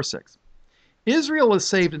sorry, number 6. Israel is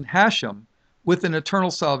saved in Hashem with an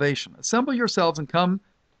eternal salvation. Assemble yourselves and come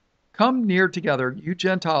near together, you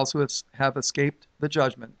Gentiles who have escaped the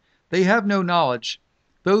judgment. They have no knowledge.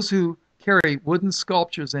 Those who carry wooden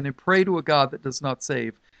sculptures and pray to a God that does not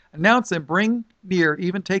save. Announce and bring near,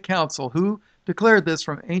 even take counsel, who declared this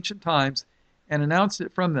from ancient times and announced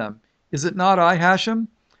it from them. Is it not I, Hashem?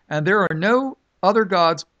 And there are no other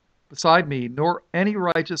gods beside me, nor any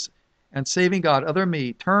righteous and saving God other than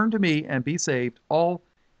me. Turn to me and be saved, all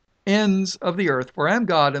ends of the earth, for I am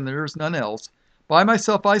God and there is none else. By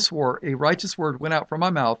myself I swore, a righteous word went out from my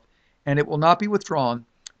mouth, and it will not be withdrawn,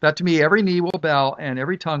 that to me every knee will bow and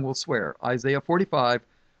every tongue will swear. Isaiah 45,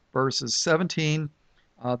 verses 17,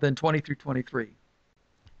 then 20 through 23.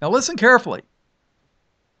 Now listen carefully.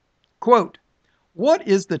 Quote, what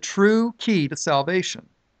is the true key to salvation?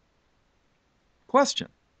 Question.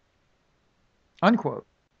 Unquote.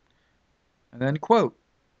 And then quote,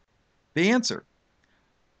 the answer.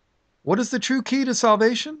 What is the true key to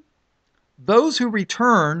salvation? Those who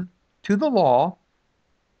return to the law,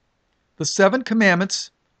 the 7 commandments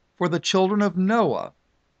for the children of Noah.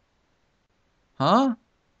 Huh?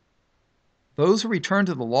 Those who return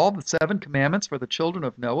to the law, the 7 commandments for the children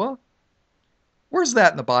of Noah? Where's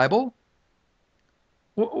that in the Bible?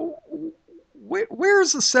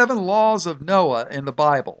 Where's the 7 laws of Noah in the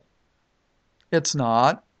Bible? It's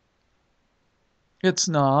not. It's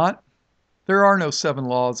not. There are no 7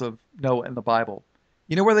 laws of Noah in the Bible.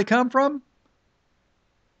 You know where they come from?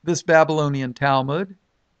 This Babylonian Talmud,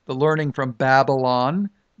 the learning from Babylon,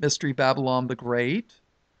 Mystery Babylon the Great.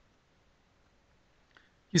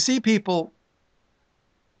 You see, people,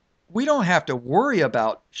 we don't have to worry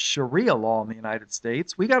about Sharia law in the United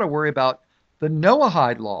States. We got to worry about the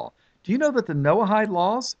Noahide law. Do you know that the Noahide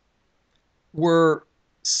laws were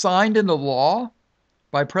signed into law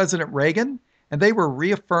by President Reagan, and they were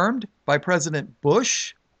reaffirmed by President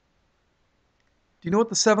Bush? Do you know what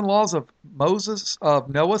the 7 laws of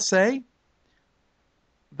Noah say?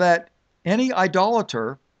 That any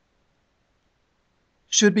idolater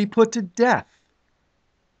should be put to death.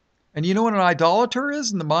 And you know what an idolater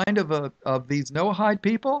is in the mind of these Noahide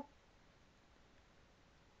people?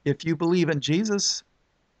 If you believe in Jesus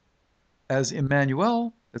as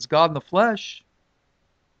Emmanuel, as God in the flesh,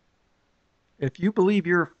 if you believe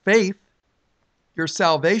your faith, your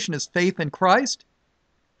salvation is faith in Christ,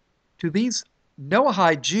 to these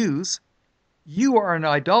Noahide Jews, you are an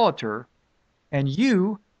idolater and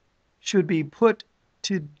you should be put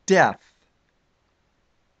to death.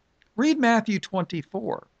 Read Matthew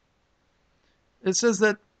 24. It says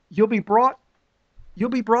that you'll be brought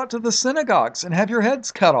to the synagogues and have your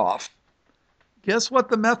heads cut off. Guess what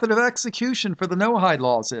the method of execution for the Noahide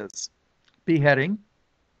laws is? Beheading.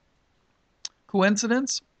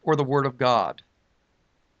 Coincidence or the Word of God?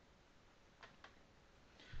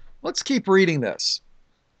 Let's keep reading this.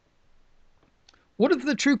 What is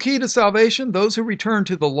the true key to salvation? Those who return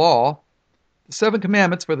to the law, the 7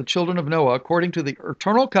 commandments for the children of Noah, according to the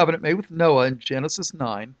eternal covenant made with Noah in Genesis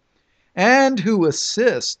 9, and who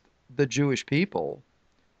assist the Jewish people,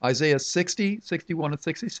 Isaiah 60, 61, and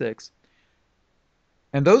 66.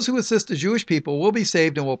 And those who assist the Jewish people will be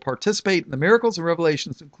saved and will participate in the miracles and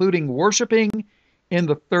revelations, including worshiping in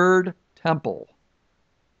the 3rd temple.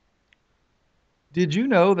 Did you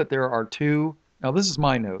know that there are 2, now this is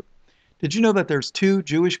my note, did you know that there's 2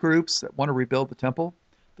 Jewish groups that want to rebuild the temple?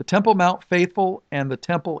 The Temple Mount Faithful and the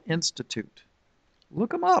Temple Institute.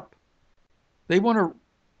 Look them up. They want to,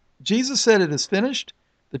 Jesus said it is finished.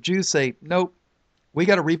 The Jews say, nope, we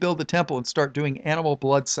got to rebuild the temple and start doing animal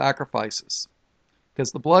blood sacrifices.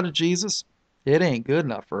 Because the blood of Jesus, it ain't good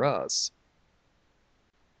enough for us.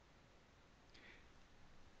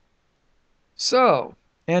 So,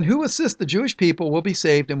 and who assist the Jewish people will be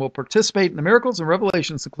saved and will participate in the miracles and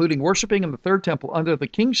revelations, including worshiping in the 3rd temple under the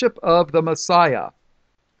kingship of the Messiah.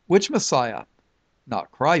 Which Messiah?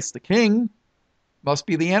 Not Christ the King. Must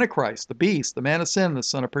be the Antichrist, the beast, the man of sin, the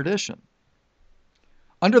son of perdition.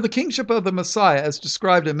 Under the kingship of the Messiah, as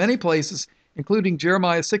described in many places, including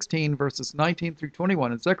Jeremiah 16, verses 19 through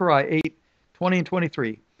 21, and Zechariah 8, 20 and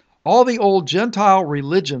 23, all the old Gentile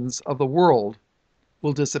religions of the world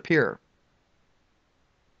will disappear.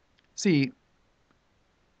 See,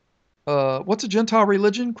 what's a Gentile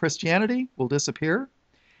religion? Christianity will disappear.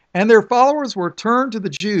 And their followers will turn to the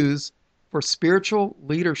Jews for spiritual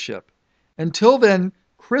leadership. Until then,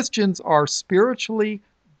 Christians are spiritually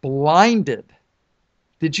blinded.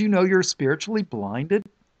 Did you know you're spiritually blinded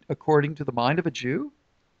according to the mind of a Jew?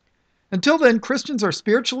 Until then, Christians are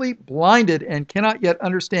spiritually blinded and cannot yet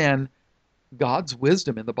understand God's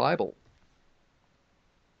wisdom in the Bible.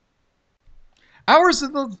 Ours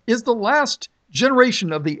is the last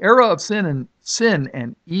generation of the era of sin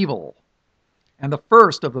and evil, and the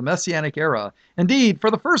first of the Messianic era. Indeed, for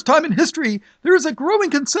the first time in history, there is a growing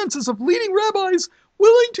consensus of leading rabbis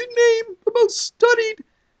willing to name the most studied,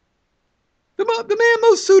 the man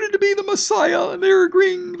most suited to be the Messiah, and they're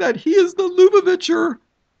agreeing that he is the Lubavitcher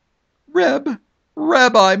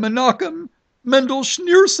Rabbi Menachem Mendel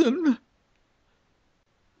Schneerson,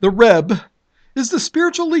 the Reb, is the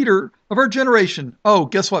spiritual leader of our generation. Oh,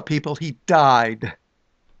 guess what, people? He died.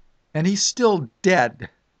 And he's still dead.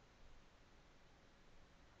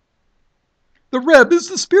 The Reb is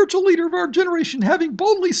the spiritual leader of our generation, having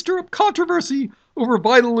boldly stirred up controversy over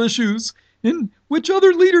vital issues in which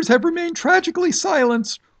other leaders have remained tragically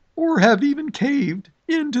silenced or have even caved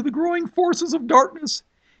into the growing forces of darkness.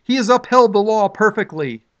 He has upheld the law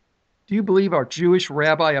perfectly. Do you believe our Jewish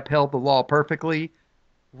rabbi upheld the law perfectly?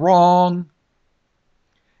 Wrong.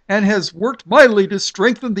 And has worked mightily to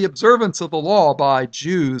strengthen the observance of the law by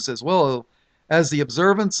Jews as well as the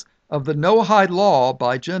observance of the Noahide law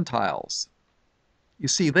by Gentiles. You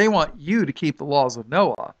see, they want you to keep the laws of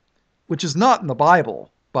Noah, which is not in the Bible,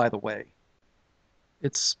 by the way.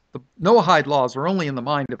 The Noahide laws are only in the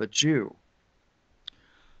mind of a Jew.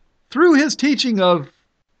 Through his teaching of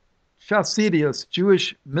Chassidius,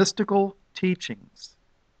 Jewish mystical teachings.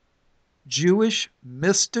 Jewish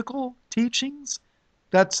mystical teachings?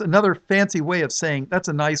 That's another fancy way of saying, that's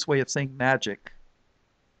a nice way of saying magic.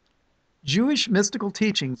 Jewish mystical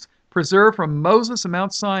teachings preserved from Moses and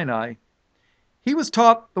Mount Sinai. He was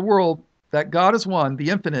taught the world that God is one, the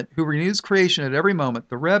infinite, who renews creation at every moment.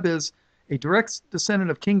 The Reb is a direct descendant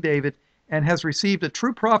of King David and has received a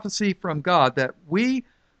true prophecy from God that we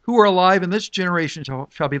who are alive in this generation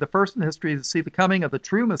shall be the first in history to see the coming of the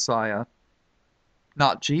true Messiah,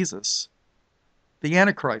 not Jesus, the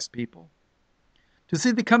Antichrist people. To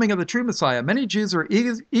see the coming of the true Messiah, many Jews are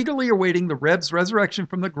eagerly awaiting the Reb's resurrection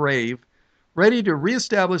from the grave, ready to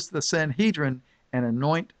reestablish the Sanhedrin and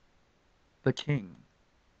anoint the king.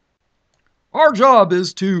 Our job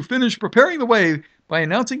is to finish preparing the way by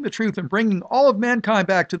announcing the truth and bringing all of mankind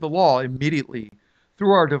back to the law immediately.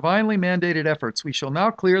 Through our divinely mandated efforts, we shall now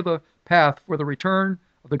clear the path for the return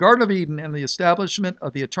of the Garden of Eden and the establishment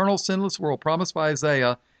of the eternal sinless world promised by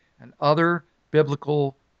Isaiah and other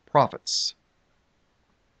biblical prophets.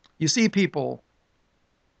 You see, people,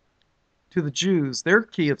 to the Jews, their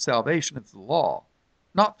key of salvation is the law,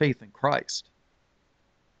 not faith in Christ.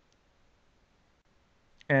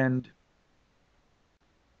 And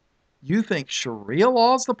you think Sharia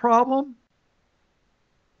law is the problem?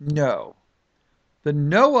 No. The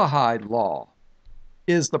Noahide law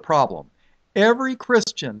is the problem. Every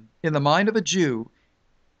Christian in the mind of a Jew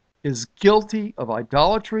is guilty of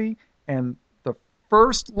idolatry, and the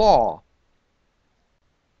first law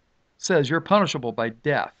says you're punishable by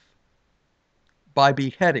death, by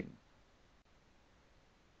beheading.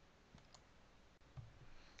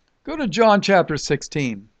 Go to John chapter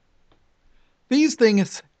 16. These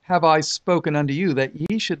things have I spoken unto you, that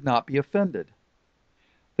ye should not be offended.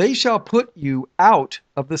 They shall put you out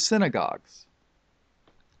of the synagogues.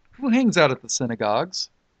 Who hangs out at the synagogues?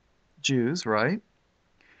 Jews, right?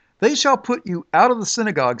 They shall put you out of the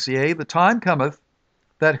synagogues, yea, the time cometh,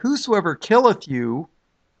 that whosoever killeth you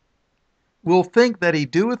will think that he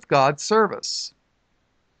doeth God service.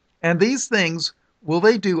 And these things will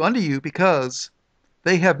they do unto you, because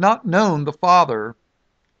they have not known the Father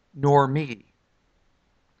nor me.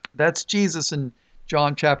 That's Jesus in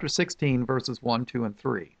John chapter 16, verses 1, 2, and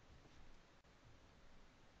 3.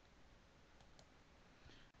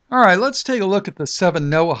 All right, let's take a look at the 7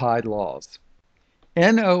 Noahide laws.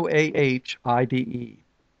 Noahide.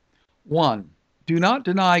 1. Do not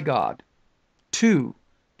deny God. 2.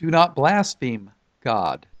 Do not blaspheme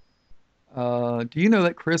God. Do you know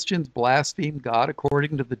that Christians blaspheme God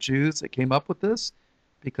according to the Jews that came up with this?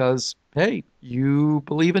 Because, hey, you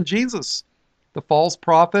believe in Jesus, the false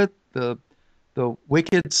prophet, the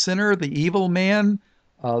wicked sinner, the evil man,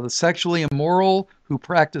 the sexually immoral who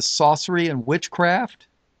practiced sorcery and witchcraft.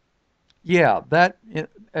 Yeah,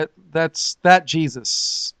 that's that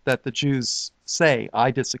Jesus that the Jews say.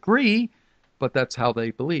 I disagree, but that's how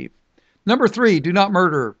they believe. Number 3, do not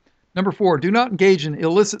murder. Number 4, do not engage in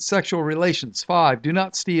illicit sexual relations. 5, do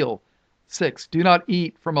not steal. 6, do not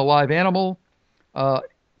eat from a live animal.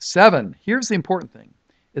 7, here's the important thing.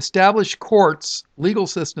 Establish courts, legal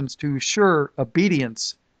systems to assure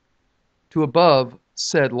obedience to above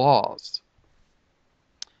said laws.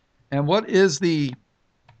 And what is the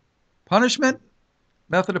punishment?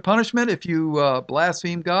 Method of punishment if you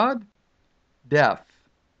blaspheme God? Death.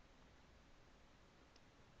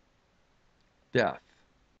 Death.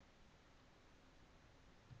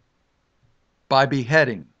 By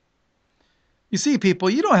beheading. You see, people,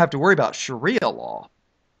 you don't have to worry about Sharia law.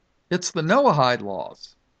 It's the Noahide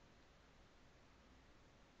laws.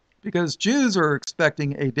 Because Jews are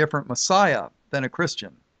expecting a different Messiah than a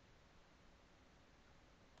Christian.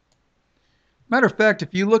 Matter of fact,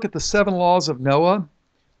 if you look at the 7 laws of Noah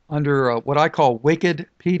under what I call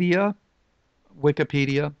Wikipedia,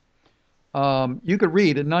 You could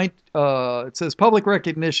read it says public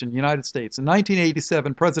recognition, United States. In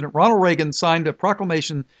 1987, President Ronald Reagan signed a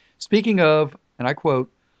proclamation speaking of, and I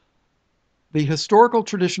quote, the historical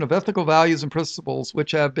tradition of ethical values and principles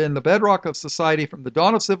which have been the bedrock of society from the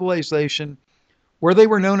dawn of civilization, where they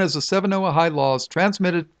were known as the Seven Noahide Laws,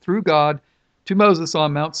 transmitted through God to Moses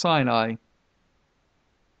on Mount Sinai.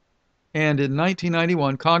 And in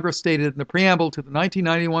 1991, Congress stated in the preamble to the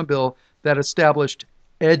 1991 bill that established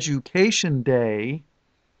Education Day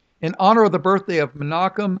in honor of the birthday of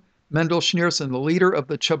Menachem Mendel Schneerson, the leader of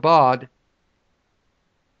the Chabad,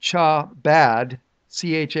 Chabad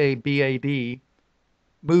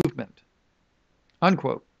movement.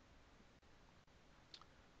 Unquote.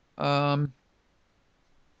 Chabad,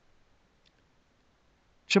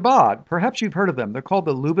 perhaps you've heard of them. They're called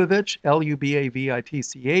the Lubavitch,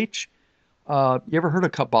 Lubavitch. You ever heard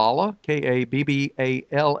of Kabbalah?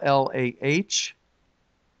 Kabballah.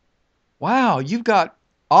 Wow, you've got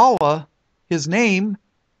Allah, his name,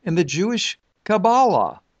 in the Jewish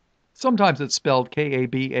Kabbalah. Sometimes it's spelled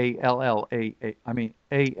Kaballa. I mean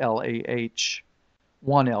Alah,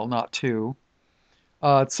 one L, not two.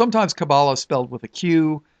 Sometimes Kabbalah is spelled with a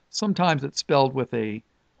Q. Sometimes it's spelled with a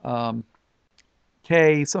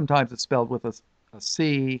K. Sometimes it's spelled with a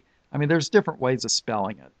C. I mean, there's different ways of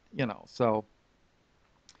spelling it, So,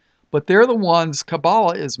 but they're the ones.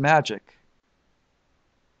 Kabbalah is magic.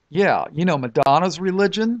 Yeah, Madonna's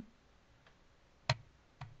religion.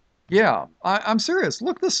 Yeah, I'm serious.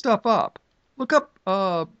 Look this stuff up. Look up.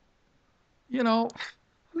 I'm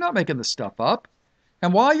not making this stuff up.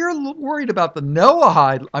 And while you're worried about the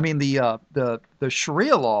Noahide, I mean the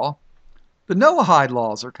Sharia law, the Noahide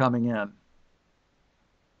laws are coming in.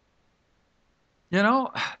 You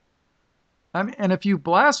know, I mean, and if you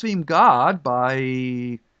blaspheme God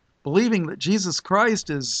by believing that Jesus Christ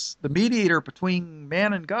is the mediator between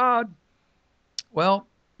man and God, well,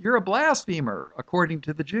 you're a blasphemer according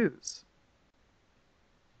to the Jews.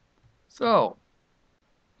 So,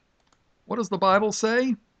 what does the Bible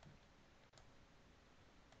say?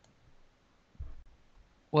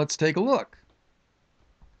 Let's take a look.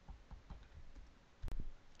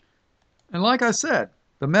 And like I said,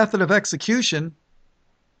 the method of execution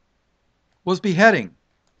was beheading.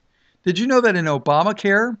 Did you know that in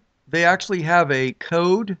Obamacare, they actually have a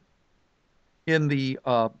code in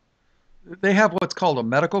they have what's called a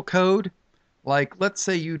medical code. Like, let's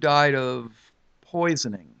say you died of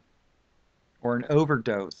poisoning or an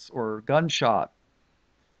overdose or gunshot.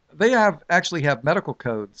 They actually have medical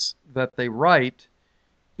codes that they write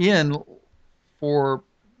in for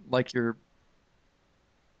like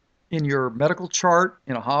in your medical chart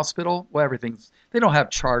in a hospital. Well, they don't have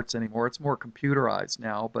charts anymore. It's more computerized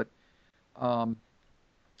now. But um,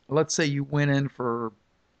 let's say you went in for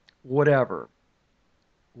whatever,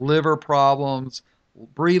 liver problems,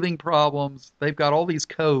 breathing problems. They've got all these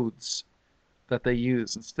codes that they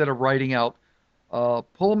use instead of writing out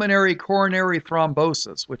pulmonary coronary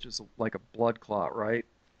thrombosis, which is like a blood clot, right?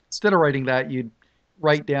 Instead of writing that, you'd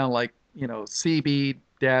write down like,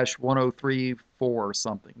 CB-1034 or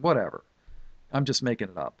something, whatever. I'm just making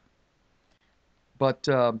it up. But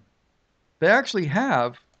they actually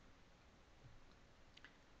have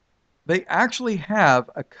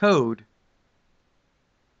a code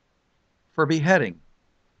for beheading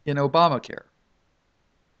in Obamacare.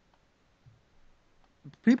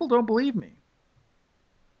 People don't believe me.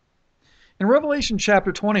 In Revelation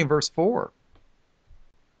chapter 20, verse 4,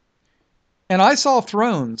 and I saw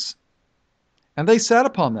thrones, and they sat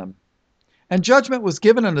upon them, and judgment was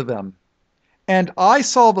given unto them. And I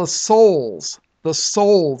saw the souls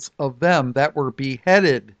of them that were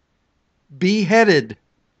beheaded. Beheaded.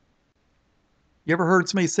 You ever heard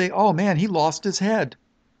somebody say, oh man, he lost his head?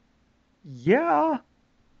 Yeah.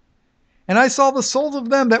 And I saw the souls of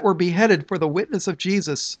them that were beheaded for the witness of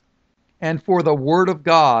Jesus and for the word of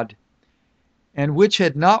God, and which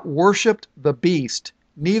had not worshipped the beast,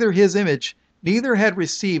 neither his image, neither had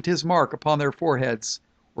received his mark upon their foreheads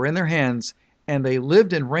or in their hands, and they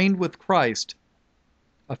lived and reigned with Christ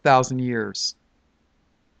 1,000 years.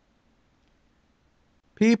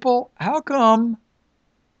 People, how come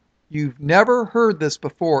you've never heard this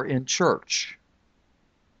before in church?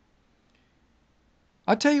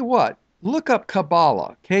 I tell you what, look up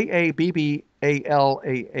Kabbalah, Kabballah,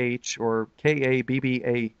 or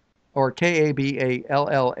Kabba or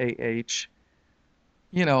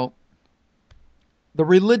Kabballah. The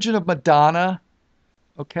religion of Madonna,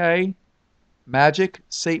 okay? Magic,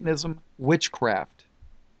 Satanism, witchcraft.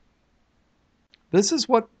 This is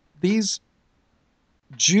what these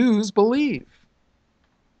Jews believe.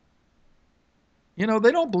 They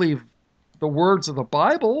don't believe the words of the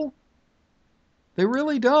Bible. They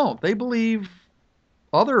really don't. They believe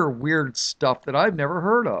other weird stuff that I've never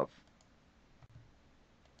heard of.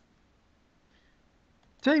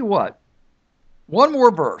 Tell you what, one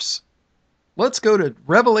more verse. Let's go to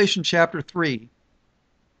Revelation chapter 3,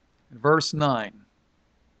 verse 9.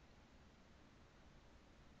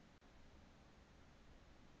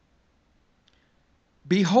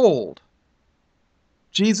 Behold,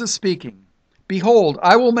 Jesus speaking, behold,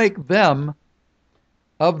 I will make them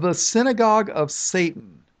of the synagogue of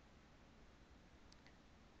Satan.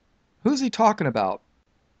 Who's he talking about?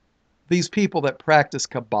 These people that practice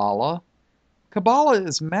Kabbalah. Kabbalah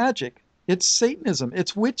is magic. It's Satanism.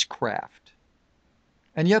 It's witchcraft.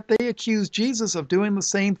 And yet they accuse Jesus of doing the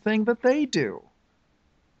same thing that they do.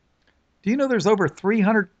 Do you know there's over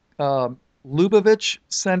 300 Lubavitch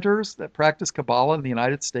centers that practice Kabbalah in the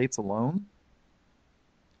United States alone?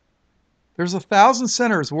 There's 1,000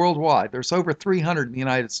 centers worldwide. There's over 300 in the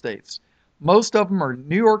United States. Most of them are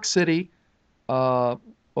New York City, of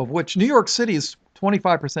which New York City is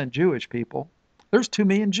 25% Jewish people. There's 2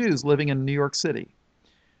 million Jews living in New York City.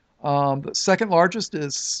 The second largest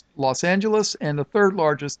is Los Angeles, and the third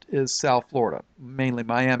largest is South Florida, mainly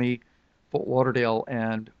Miami, Fort Lauderdale,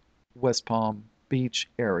 and West Palm Beach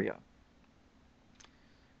area.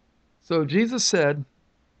 So Jesus said,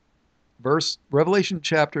 Revelation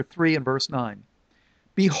chapter 3 and verse 9,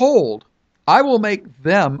 behold, I will make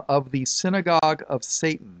them of the synagogue of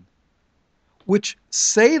Satan, which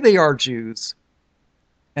say they are Jews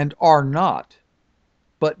and are not,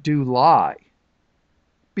 but do lie.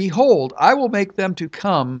 Behold, I will make them to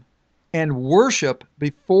come and worship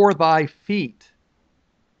before thy feet,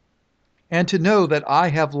 and to know that I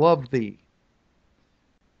have loved thee.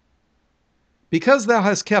 Because thou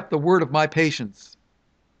hast kept the word of my patience,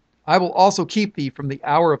 I will also keep thee from the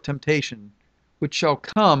hour of temptation, which shall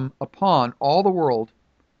come upon all the world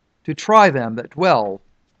to try them that dwell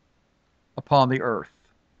upon the earth.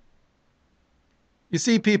 You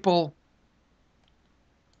see, people,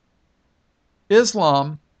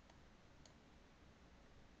 Islam,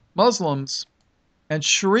 Muslims, and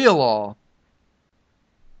Sharia law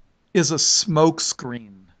is a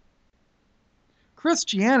smokescreen.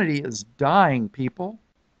 Christianity is dying, people.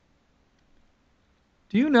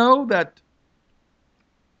 Do you know that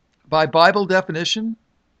by Bible definition,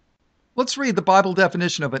 let's read the Bible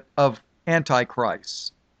definition of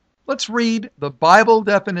Antichrist. Let's read the Bible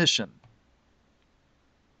definition.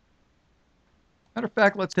 Matter of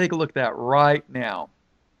fact, let's take a look at that right now.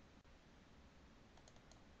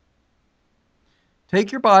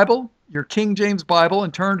 Take your Bible, your King James Bible,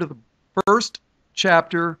 and turn to the first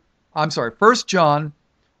chapter. First John.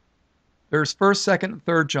 There's 1st, 2nd, and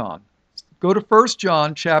 3rd John. Go to 1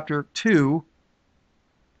 John chapter 2,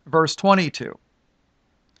 verse 22.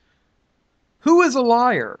 Who is a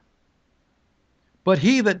liar? But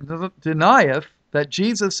he that denieth that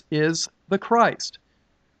Jesus is the Christ.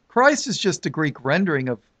 Christ is just a Greek rendering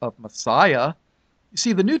of Messiah. You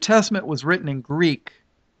see, the New Testament was written in Greek,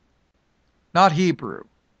 not Hebrew.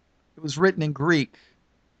 It was written in Greek.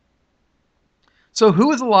 So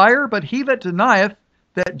who is a liar but he that denieth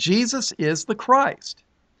that Jesus is the Christ?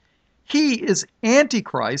 He is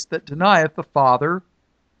Antichrist that denieth the Father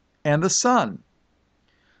and the Son.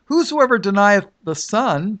 Whosoever denieth the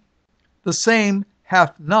Son, the same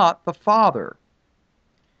hath not the Father.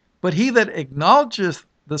 But he that acknowledgeth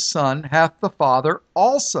the Son hath the Father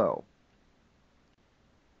also.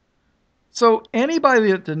 So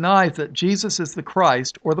anybody that denies that Jesus is the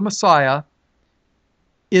Christ or the Messiah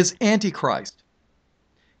is Antichrist.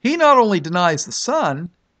 He not only denies the Son,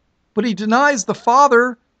 but he denies the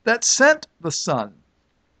Father that sent the Son.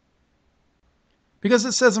 Because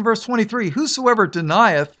it says in verse 23, whosoever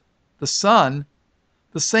denieth the Son,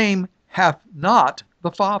 the same hath not the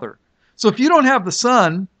Father. So if you don't have the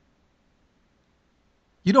Son,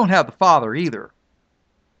 you don't have the Father either.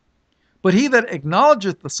 But he that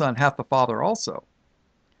acknowledgeth the Son hath the Father also.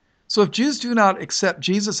 So if Jews do not accept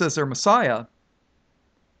Jesus as their Messiah,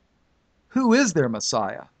 who is their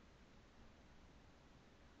Messiah?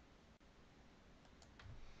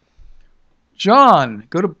 John,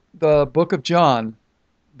 go to the book of John,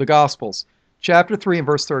 the Gospels, chapter 3 and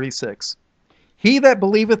verse 36. He that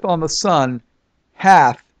believeth on the Son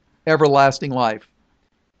hath everlasting life,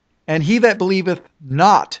 and he that believeth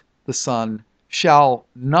not the Son shall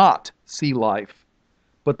not see life,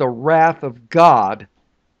 but the wrath of God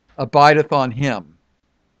abideth on him.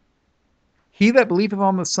 He that believeth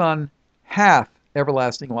on the Son hath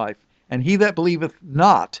everlasting life, and he that believeth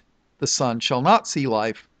not the Son shall not see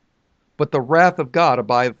life, but the wrath of God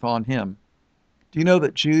abideth on him. Do you know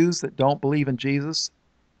that Jews that don't believe in Jesus,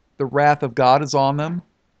 the wrath of God is on them?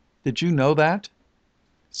 Did you know that?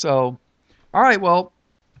 So, all right, well,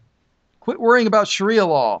 quit worrying about Sharia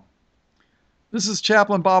law. This is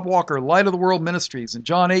Chaplain Bob Walker, Light of the World Ministries. In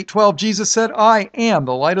John 8:12, Jesus said, I am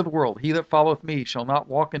the light of the world. He that followeth me shall not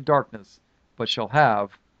walk in darkness, but shall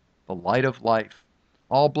have the light of life.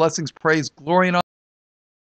 All blessings, praise, glory, and